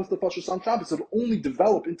a sekanos tefashis on Shabbos. It will only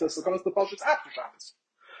develop into a sekanos tefashis after Shabbos.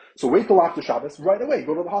 So wait till after Shabbos, right away,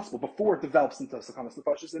 go to the hospital before it develops into a sekanos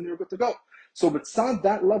tefashis, and you're good to go. So mitzad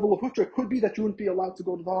that level of hutra, it could be that you wouldn't be allowed to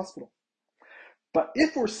go to the hospital. But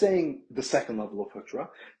if we're saying the second level of hutra,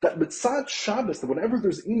 that mitzad Shabbos, that whenever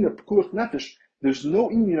there's inyan of pekuach nefesh, there's no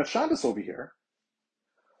inyan of Shabbos over here,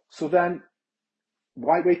 so then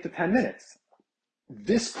why wait to 10 minutes?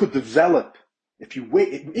 This could develop, if you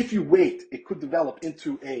wait, it could develop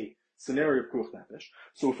into a scenario of pekuach nefesh.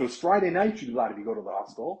 So if it was Friday night, you'd allowed to go to the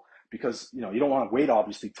hospital, because you don't want to wait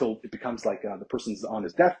obviously till it becomes like the person's on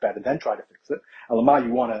his deathbed and then try to fix it. Elamai,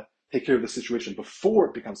 you want to take care of the situation before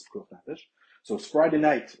it becomes pekuach nefesh. So it's Friday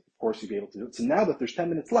night, of course, you'll be able to do it. So now that there's 10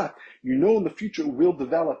 minutes left, you know in the future it will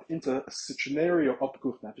develop into a scenario of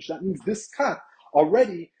Pekuach Nefesh. That means this kat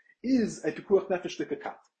already is a Pekuach Nefesh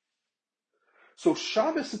kat. So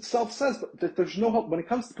Shabbos itself says that there's no help. When it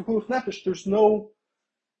comes to Pekuach Nefesh, there's no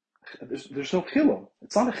chilul.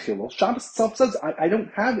 It's not a chilul. Shabbos itself says, I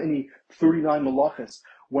don't have any 39 malachas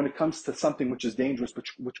when it comes to something which is dangerous,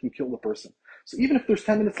 which can kill the person. So even if there's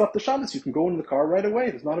 10 minutes left of Shabbos, you can go in the car right away.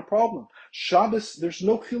 There's not a problem. Shabbos, there's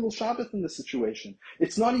no chilul Shabbos in this situation.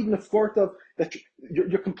 It's not even a thought of that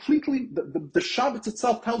you're completely, the Shabbos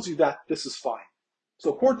itself tells you that this is fine.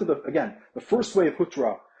 So according to the first way of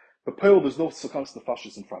Hutra, the Pale, there's no Sakanas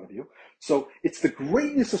Nefashis in front of you. So it's the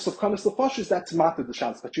greatness of Sakanas Nefashis that's matter the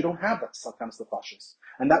Shabbos, but you don't have that Sakanas Nefashis.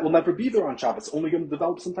 And that will never be there on Shabbos. It's only going to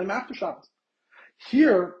develop sometime after Shabbos.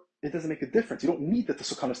 Here, it doesn't make a difference. You don't need that the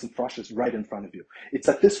Sakanas Nefashis right in front of you. It's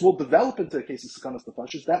that this will develop into a case of Sakanas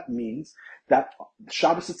Nefashis. That means that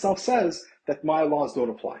Shabbos itself says that my laws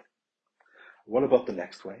don't apply. What about the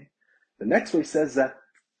next way? The next way says that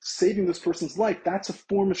saving this person's life, that's a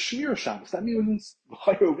form of Shmir Shabbos. That means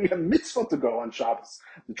we have mitzvah to go on Shabbos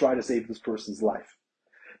to try to save this person's life.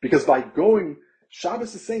 Because by going,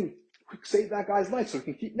 Shabbos is saying, quick, save that guy's life so he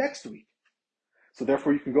can keep next week. So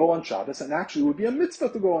therefore you can go on Shabbos, and actually it would be a mitzvah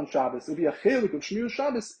to go on Shabbos. It would be a chelik of Shmir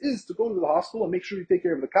Shabbos is to go to the hospital and make sure you take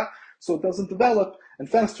care of the cat so it doesn't develop and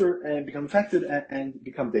fester and become infected and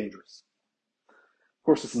become dangerous. Of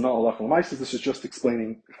course, this is not halakha l'maisa. This is just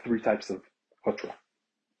explaining 3 types of hutra.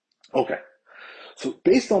 Okay, so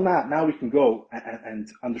based on that, now we can go and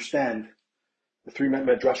understand the 3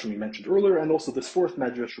 medrashim we mentioned earlier, and also this 4th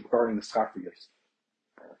medrash regarding the schar for Yosef.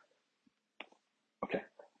 Okay,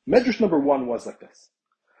 medrash number 1 was like this.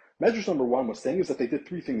 Medrash number 1 was saying is that they did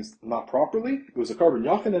 3 things not properly. It was a carbon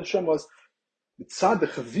yachin, and Hashem was mitzad the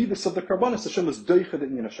chavivus of the karbanis. Hashem was doicha the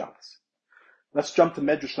inyan Shabbos. Let's jump to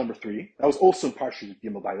medrash number 3. That was also in Parshas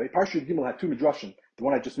Gimel, by the way. Parshas Gimel had 2 medrashim, the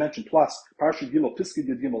one I just mentioned, plus Parshas Gimel, Piskei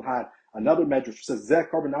Gimel had another medrash which says Zeh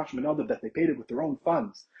Korban Nashim and other that they paid it with their own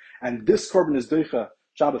funds. And this korban is doicha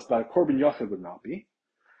Shabbos, but a korban yachid would not be.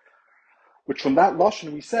 Which from that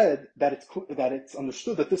lashon we said that it's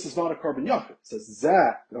understood that this is not a korban yachid. It says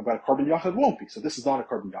Zeh, but a korban yachid won't be. So this is not a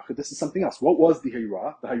korban yachid. This is something else. What was the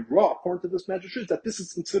hayra? The hayra, according to this medrash, is that this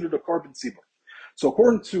is considered a korban tzibur. So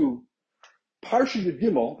according to Parshas Yud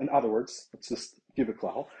Gimel, in other words, let's just give a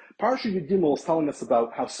klal. Parshas Yud Gimel is telling us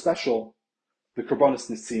about how special the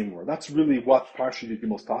Karbanis Nisim were. That's really what Parshas Yud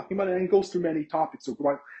Gimel is talking about, and it goes through many topics of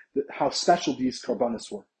how special these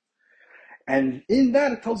Karbanis were. And in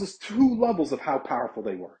that, it tells us 2 levels of how powerful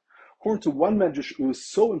they were. According to one medrash, it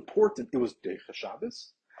was so important, it was Deicha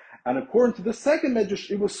Shabbos. And according to the second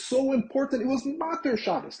medrash, it was so important, it was Mater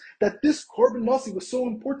Shabbos. That this Korban Nasi was so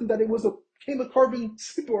important that it became a Korban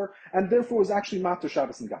Tzibur, and therefore was actually Mater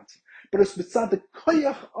Shabbos and Gansi. But it's mitzad the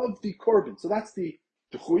koyach of the Korban. So that's the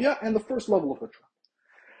Techuya and the first level of Hutra.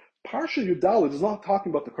 Parsha Yudalid is not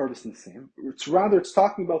talking about the Korban Nisim. It's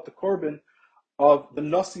talking about the Korban of the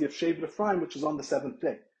Nasi of Shevet Ephraim, which is on the 7th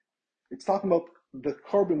day. It's talking about the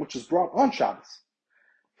Korban which is brought on Shabbos.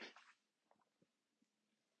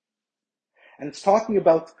 And it's talking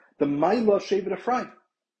about the Maila of Shevet Ephraim.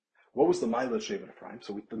 What was the Maila of Shevet Ephraim?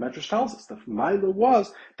 So the Medrash tells us the Maila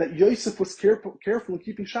was that Yosef was careful in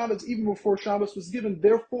keeping Shabbos even before Shabbos was given.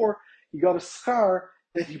 Therefore, he got a schar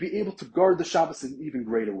that he'd be able to guard the Shabbos in an even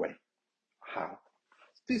greater way. How?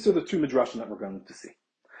 These are the 2 midrashim that we're going to see.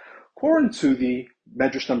 According to the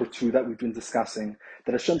Medrash number 2 that we've been discussing,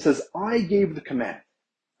 that Hashem says, I gave the command.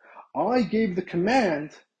 I gave the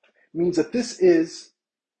command means that this is,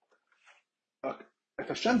 if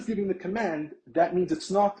Hashem's giving the command, that means it's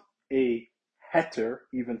not a heter,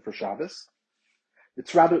 even for Shabbos.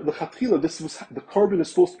 It's rather, the korban is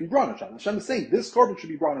supposed to be brought on Shabbos. Hashem is saying, this korban should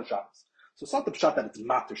be brought on Shabbos. So it's not the pshat that it's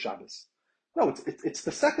matter Shabbos. No, it's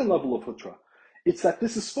the second level of Hutra. It's that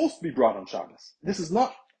this is supposed to be brought on Shabbos. This is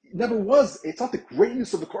not, never was, it's not the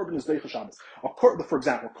greatness of the korban is Deicha Shabbos. For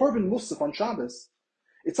example, korban musaf on Shabbos,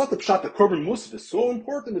 it's not the pshat that korban musaf is so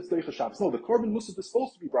important it's Deicha Shabbos. No, the korban musaf is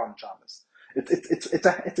supposed to be brought on Shabbos. It's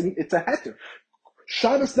a heter.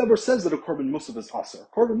 Shabbos never says that a korban musaf is aser.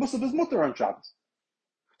 Korban musaf is mutter on Shabbos.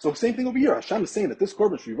 So same thing over here. Hashem is saying that this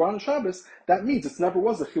korban should be brought on Shabbos. That means it never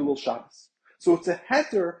was a chilul Shabbos. So it's a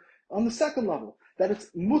heter on the second level. That it's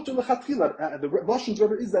mutter lechatchila. The Lashon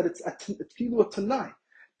Rebbe is that it's filu a tanai.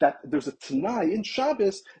 That there's a tanai in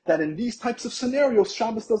Shabbos that in these types of scenarios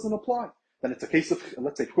Shabbos doesn't apply. Then it's a case of,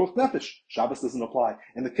 let's say, Pekuach Nefesh. Shabbos doesn't apply.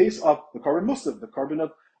 In the case of the korban musaf, the korban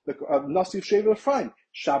of the Nasi of Shevet Ephraim,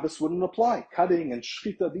 Shabbos wouldn't apply. Cutting and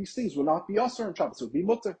shchita, these things would not be asur on Shabbos. It would be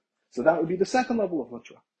mutter. So that would be the second level of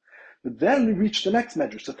mutter. But then we reach the next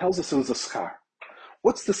medrash that tells us it was a schar.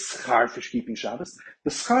 What's the schar for keeping Shabbos? The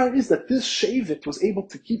schar is that this Shavit was able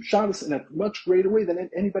to keep Shabbos in a much greater way than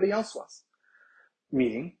anybody else was.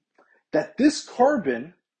 Meaning that this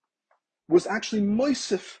korban was actually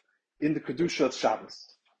moisif in the Kedusha of Shabbos.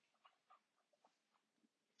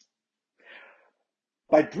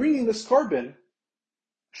 By bringing this korban,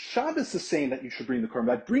 Shabbos is saying that you should bring the korban.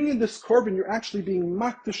 By bringing this korban, you're actually being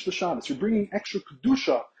makdish the Shabbos. You're bringing extra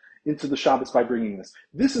Kedusha into the Shabbos by bringing this.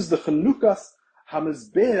 This is the Chanukas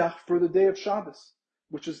HaMizbeach for the day of Shabbos,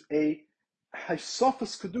 which is a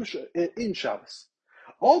Haisofas Kedusha in Shabbos.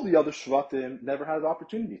 All the other Shvatim never had the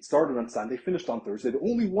opportunity. It started on Sunday, finished on Thursday. The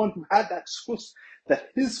only one who had that schus, that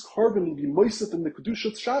his korban will be moisef in the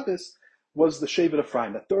Kedusha of Shabbos, was the Shevet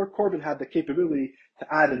Ephraim. That their korban had the capability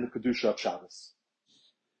to add in the Kedusha of Shabbos.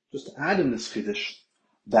 Just to add in this Kiddush,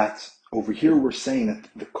 that over here we're saying that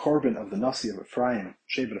the korban of the Nasi of Ephraim,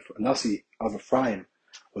 Nasi of Ephraim,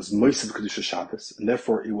 was moisef Kedusha Shabbos, and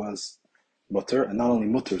therefore it was mutter, and not only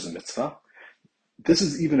mutter is a mitzvah. This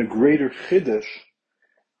is even a greater Kiddush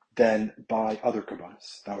than by other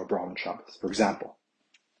korbanos that were brought on Shabbos. For example,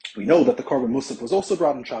 we know that the korban musaf was also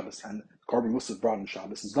brought on Shabbos, and the korban musaf brought on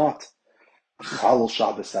Shabbos is not Chalal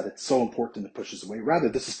Shabbos that it's so important it pushes away. Rather,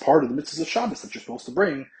 this is part of the mitzvahs of Shabbos that you're supposed to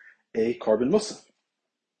bring a korban musaf.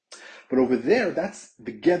 But over there, that's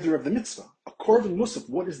the gather of the mitzvah. A korban musaf,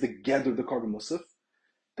 what is the gather of the korban musaf?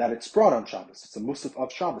 That it's brought on Shabbos. It's a musaf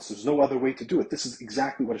of Shabbos. There's no other way to do it. This is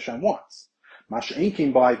exactly what Hashem wants. Masha'in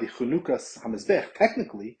came by the Chanukas HaMizbech.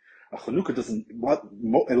 Technically, a Chanukah doesn't,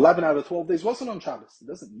 11 out of 12 days wasn't on Shabbos. It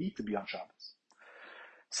doesn't need to be on Shabbos.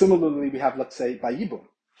 Similarly, we have, let's say, by Yibum.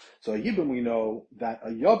 So a Yibum, we know that a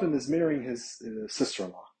Yavin is marrying his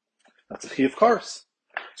sister-in-law. That's a Chiyuv Kares.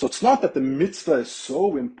 So it's not that the mitzvah is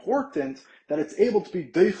so important that it's able to be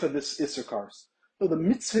Deicha this Isser Kares. No, the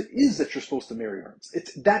mitzvah is that you're supposed to marry her.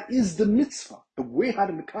 That is the mitzvah. The way how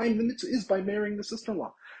to Mekayim the mitzvah is by marrying the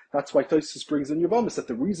sister-in-law. That's why Tosfos brings in Yavamis that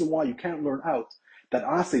the reason why you can't learn out that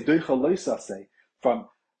Aseh Deicha Loisaseh from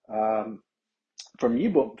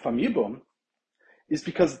Yibum is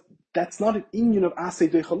because that's not an Iyun of Aseh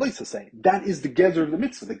Deicha Loisaseh. That is the Gezer of the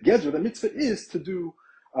mitzvah. The Gezer of the mitzvah is to do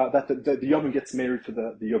that the Yavim gets married to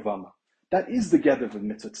the Yavama. That is the Gezer of the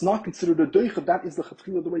mitzvah. It's not considered a Deicha. That is the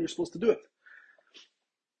Chatchila, the way you're supposed to do it.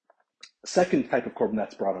 Second type of korban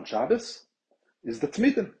that's brought on Shabbos is the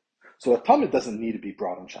Tmidim. So a Tamid doesn't need to be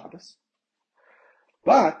brought on Shabbos.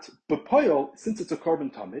 But B'Poyol, since it's a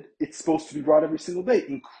korban Tamid, it's supposed to be brought every single day,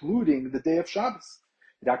 including the day of Shabbos.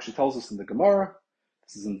 It actually tells us in the Gemara,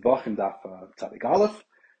 this is in Vachim Daf Tzadik Aleph,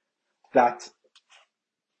 that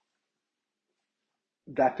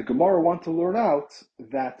the Gemara want to learn out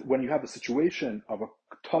that when you have a situation of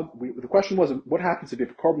the question was, what happens if you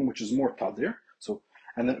have a korban which is more tadir?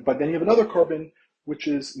 But then you have another korban which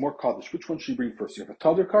is more kaddish. Which one should you bring first? You have a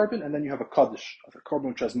tadir korban, and then you have a kaddish, a korban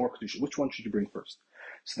which has more kaddish. Which one should you bring first?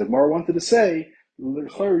 So the Gemara wanted to say,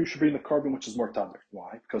 you should bring the korban which is more tadir.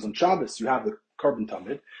 Why? Because on Shabbos you have the korban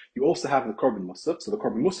tamid, you also have the korban musaf. So the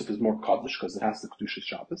korban musaf is more kaddish because it has the kedusha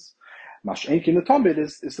Shabbos. Mash'enkin the tamid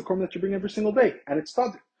is the korban that you bring every single day, and it's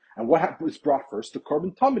tadir. And what is brought first? The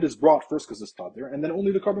korban tamid is brought first because it's tadir, and then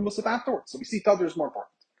only the korban musaf afterwards. So we see tadir is more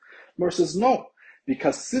important. Gemara says no.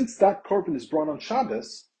 Because since that korban is brought on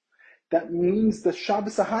Shabbos, that means the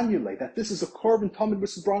Shabbos Ahanyule, that this is a korban tamid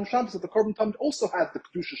which is brought on Shabbos, that the korban tamid also has the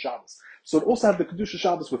Kedusha Shabbos. So it also has the Kedusha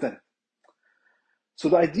Shabbos within it. So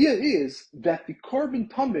the idea is that the korban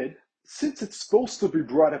tamid, since it's supposed to be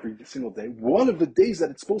brought every single day, one of the days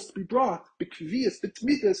that it's supposed to be brought, b'kvias,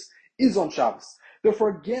 b'tmidas, is on Shabbos. Therefore,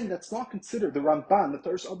 again, that's not considered, the Ramban, the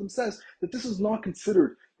Torah Adam says, that this is not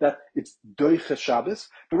considered that it's doicha Shabbos,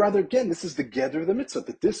 but rather, again, this is the gather of the mitzvah,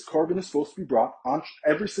 that this korban is supposed to be brought on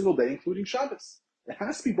every single day, including Shabbos. It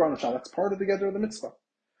has to be brought on Shabbos. That's part of the gather of the mitzvah.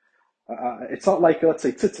 It's not like, let's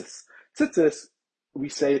say, tzitzis. Tzitzis, we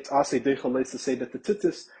say it's asay doicha, let's say that the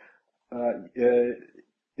tzitzis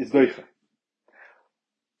is doicha.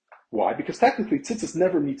 Why? Because technically, tzitzis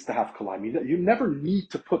never needs to have kalaim. You never need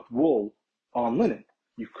to put wool on linen.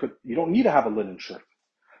 You don't need to have a linen shirt.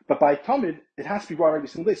 But by Tamid, it has to be brought every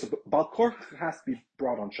single day. So Balkor has to be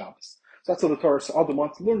brought on Shabbos. So that's what the Torah Adam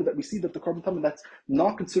wants to learn, that we see that the korban Tamid, that's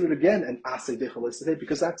not considered again an Aseh Dechalei,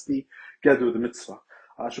 because that's the Gedu of the mitzvah.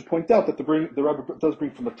 I should point out that the Rebbe does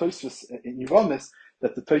bring from the Tosfos in Yevamis,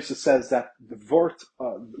 that the Tosfos says that the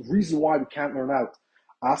reason why we can't learn out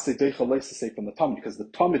Aseh Dechalei from the Tamid, because the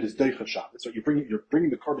Tamid is Deicha Shabbos. So you're bringing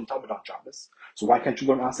the korban Tamid on Shabbos. So why can't you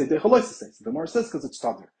learn Aseh Dechalei? So the Gemara says because it's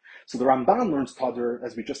Tadir. So the Ramban learns Tadir,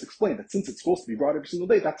 as we just explained, that since it's supposed to be brought every single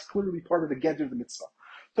day, that's clearly part of the Gedu of the mitzvah.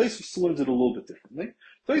 Tosfos learns it a little bit differently.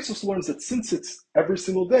 Tosfos learns that since it's every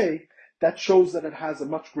single day, that shows that it has a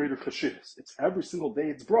much greater chashivas. It's every single day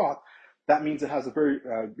it's brought. That means it has a very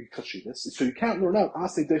big chashivas. So you can't learn out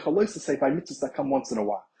asay deichaloisa say by mitzvahs that come once in a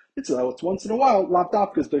while. Mitzvah, it's once in a while. Lav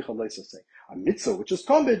dafka is deichaloisa say. A mitzvah which is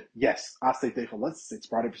tomid, yes, asay deichaloisa say. It's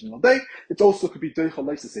brought every single day. It also could be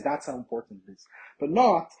deichaloisa say. That's how important it is. But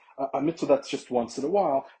not a mitzvah that's just once in a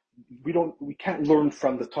while. We can't learn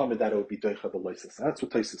from the tomid that it would be deichaloisa. That's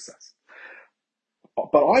what Tosfos says.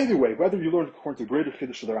 But either way, whether you learn according to the greater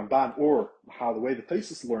chiddush of the Ramban or how the way the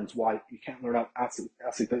Tosfos learns why you can't learn out asay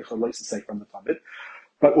deichaloisa say from the tomid,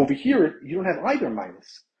 but over here you don't have either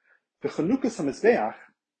minus. The Chanukas HaMizbeach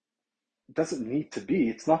doesn't need to be.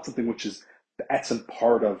 It's not something which is the etzem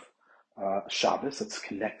part of Shabbos. It's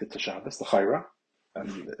connected to Shabbos, the Chayra.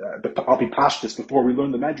 But I'll be pashtus before we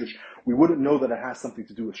learn the Medrash. We wouldn't know that it has something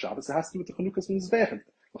to do with Shabbos. It has to do with the Chanukas HaMizbeach.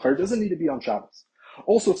 The Chayra doesn't need to be on Shabbos.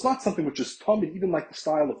 Also, it's not something which is tamid, even like the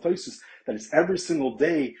style of Tosfos, that it's every single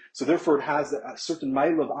day, so therefore it has a certain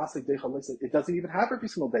mile of asik deichaloisa. It doesn't even have every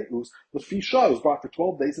single day. It was l'fisha, it was brought for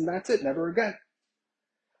 12 days, and that's it, never again.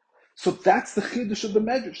 So that's the chiddush of the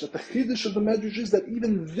Medrash. That the chiddush of the Medrash is that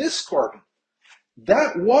even this carbon,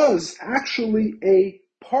 that was actually a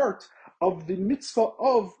part of the mitzvah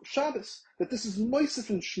of Shabbos. That this is moisef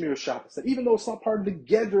in Shmir Shabbos. That even though it's not part of the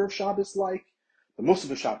gather of Shabbos like the most of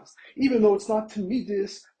the Shabbos, even though it's not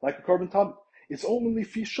Tamidis like a carbon tab, it's only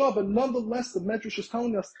Fisha, but nonetheless the Medrash is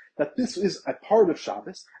telling us that this is a part of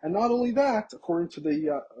Shabbos, and not only that, according to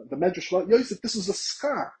the Medrash Yosef, this is a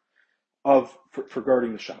skar for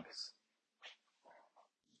guarding the Shabbos.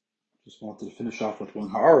 Just wanted to finish off with one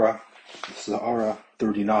ha'ara. This is ha'ara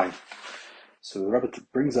 39. So the Rebbe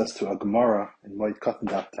brings us to a Gemara in Moed Katan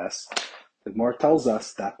Daf Tes. The Gemara tells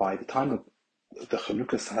us that by the time of the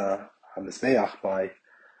Chanukas HaMizbeach by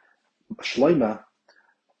Shloima,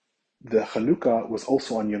 the Chanukah was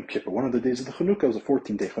also on Yom Kippur. One of the days of the Chanukah was a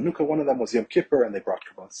 14-day Chanukah. One of them was Yom Kippur, and they brought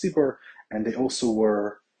Korban Sibur, and they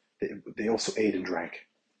also ate and drank.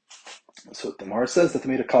 So the Gemara says that they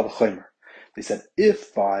made a Kal V'chomer. They said,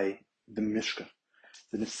 if by the Mishkan,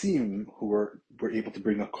 the Nesim who were able to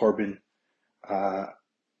bring a korban,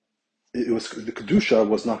 it was the Kedusha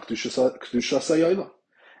was not Kedusha Sayayla,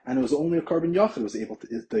 and it was only a korban Yachid was able to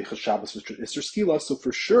the Shabbos which is Isser Skila. So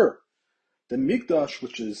for sure, the Mikdash,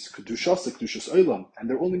 which is Kedushas Olam, and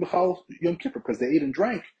they're only Mechal Yom Kippur because they ate and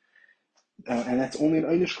drank, and that's only an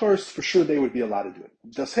Einish Kars, for sure they would be allowed to do it.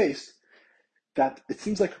 Just haste, that it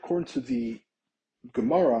seems like according to the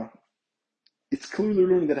Gemara, it's clearly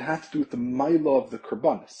learning that it has to do with the Maila of the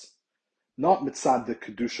Korbanos, not Mitzad the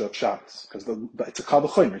Kedusha of Shabbos, because it's a Kal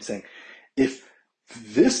V'chomer. It's saying, if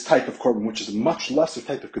this type of korban, which is a much lesser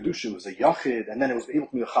type of kedusha, was a yachid, and then it was able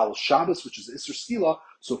to be a chal Shabbos, which is Isser Skila.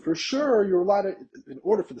 So for sure, you're allowed to, in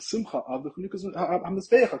order for the simcha of the Chanukas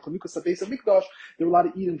HaMizbeach, Chanukas HaBeis HaMikdash, they're allowed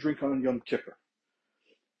to eat and drink on Yom Kippur,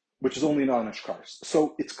 which is only an Anish Karis.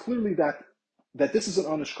 So it's clearly that this is an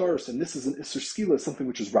Anish Karis and this is an Isser Skila, something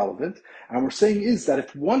which is relevant. And we're saying is that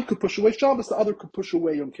if one could push away Shabbos, the other could push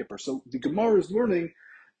away Yom Kippur. So the Gemara is learning,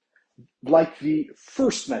 like the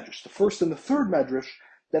first medrash, the first and the third medrash,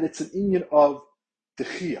 that it's an inyan of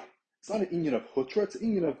dechia. It's not an inyan of hutra, it's an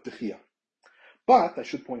inyan of dechia. But I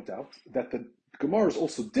should point out that the Gemara is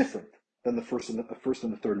also different than the first and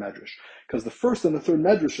the third medrash, because the first and the third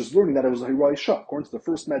medrash is learning that it was a hiroi shah. According to the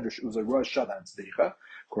first medrash, it was a hiroi shah that it's deicha.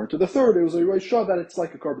 According to the third, it was a hiroi shah that it's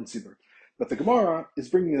like a korban sibur. But the Gemara is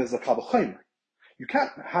bringing it as a kal v'chomer. You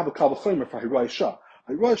can't have a kal v'chomer for hiroi shah.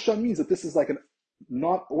 Hiroi shah means that this is like an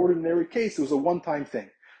not ordinary case, it was a one-time thing.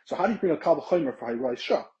 So how do you bring a Kal V'chomer for Hayrai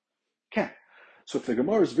Shah? Can't. So if the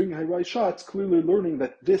Gemara is bringing Hayrai Shah, it's clearly learning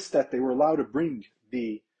that they were allowed to bring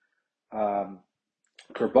the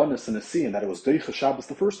Karbanis and a sea, and that it was Deicha Shabbos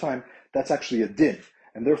the first time, that's actually a din.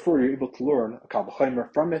 And therefore you're able to learn a Kal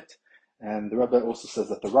V'chomer from it. And the Rebbe also says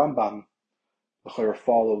that the Rambam, the Chayr,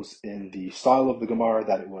 follows in the style of the Gemara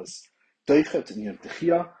that it was Deicha, it's in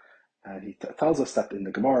Dechia. And he tells us that in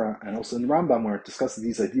the Gemara and also in the Rambam, where it discusses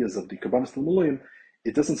these ideas of the Karbanis L'Mulayim,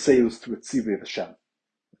 it doesn't say it was through a tzivui of Hashem.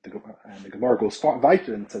 And the Gemara goes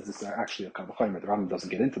weiter and says it's actually a Kal V'chomer. The Rambam doesn't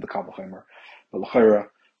get into the Kal V'chomer, but l'chayra,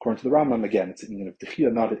 according to the Rambam, again, it's an inyan of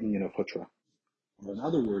Techiyah, not an inyan of Hutra. Or in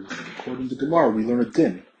other words, according to the Gemara, we learn a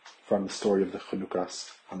din from the story of the Chanukas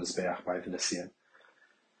HaMizbeach by the Nesian,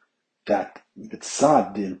 that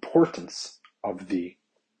mitzad, the importance of the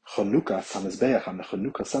Chanukas HaMizbeach and the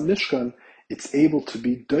Chanukas HaMishkan, it's able to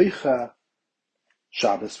be doicha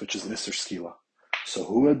Shabbos, which is an Isser Skila. So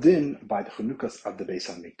huadin by the Chanukas of the Beis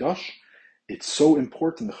HaMikdash, it's so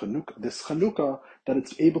important this Chanukah that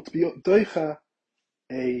it's able to be doicha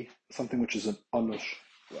something which is an anush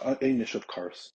Einish of Kars.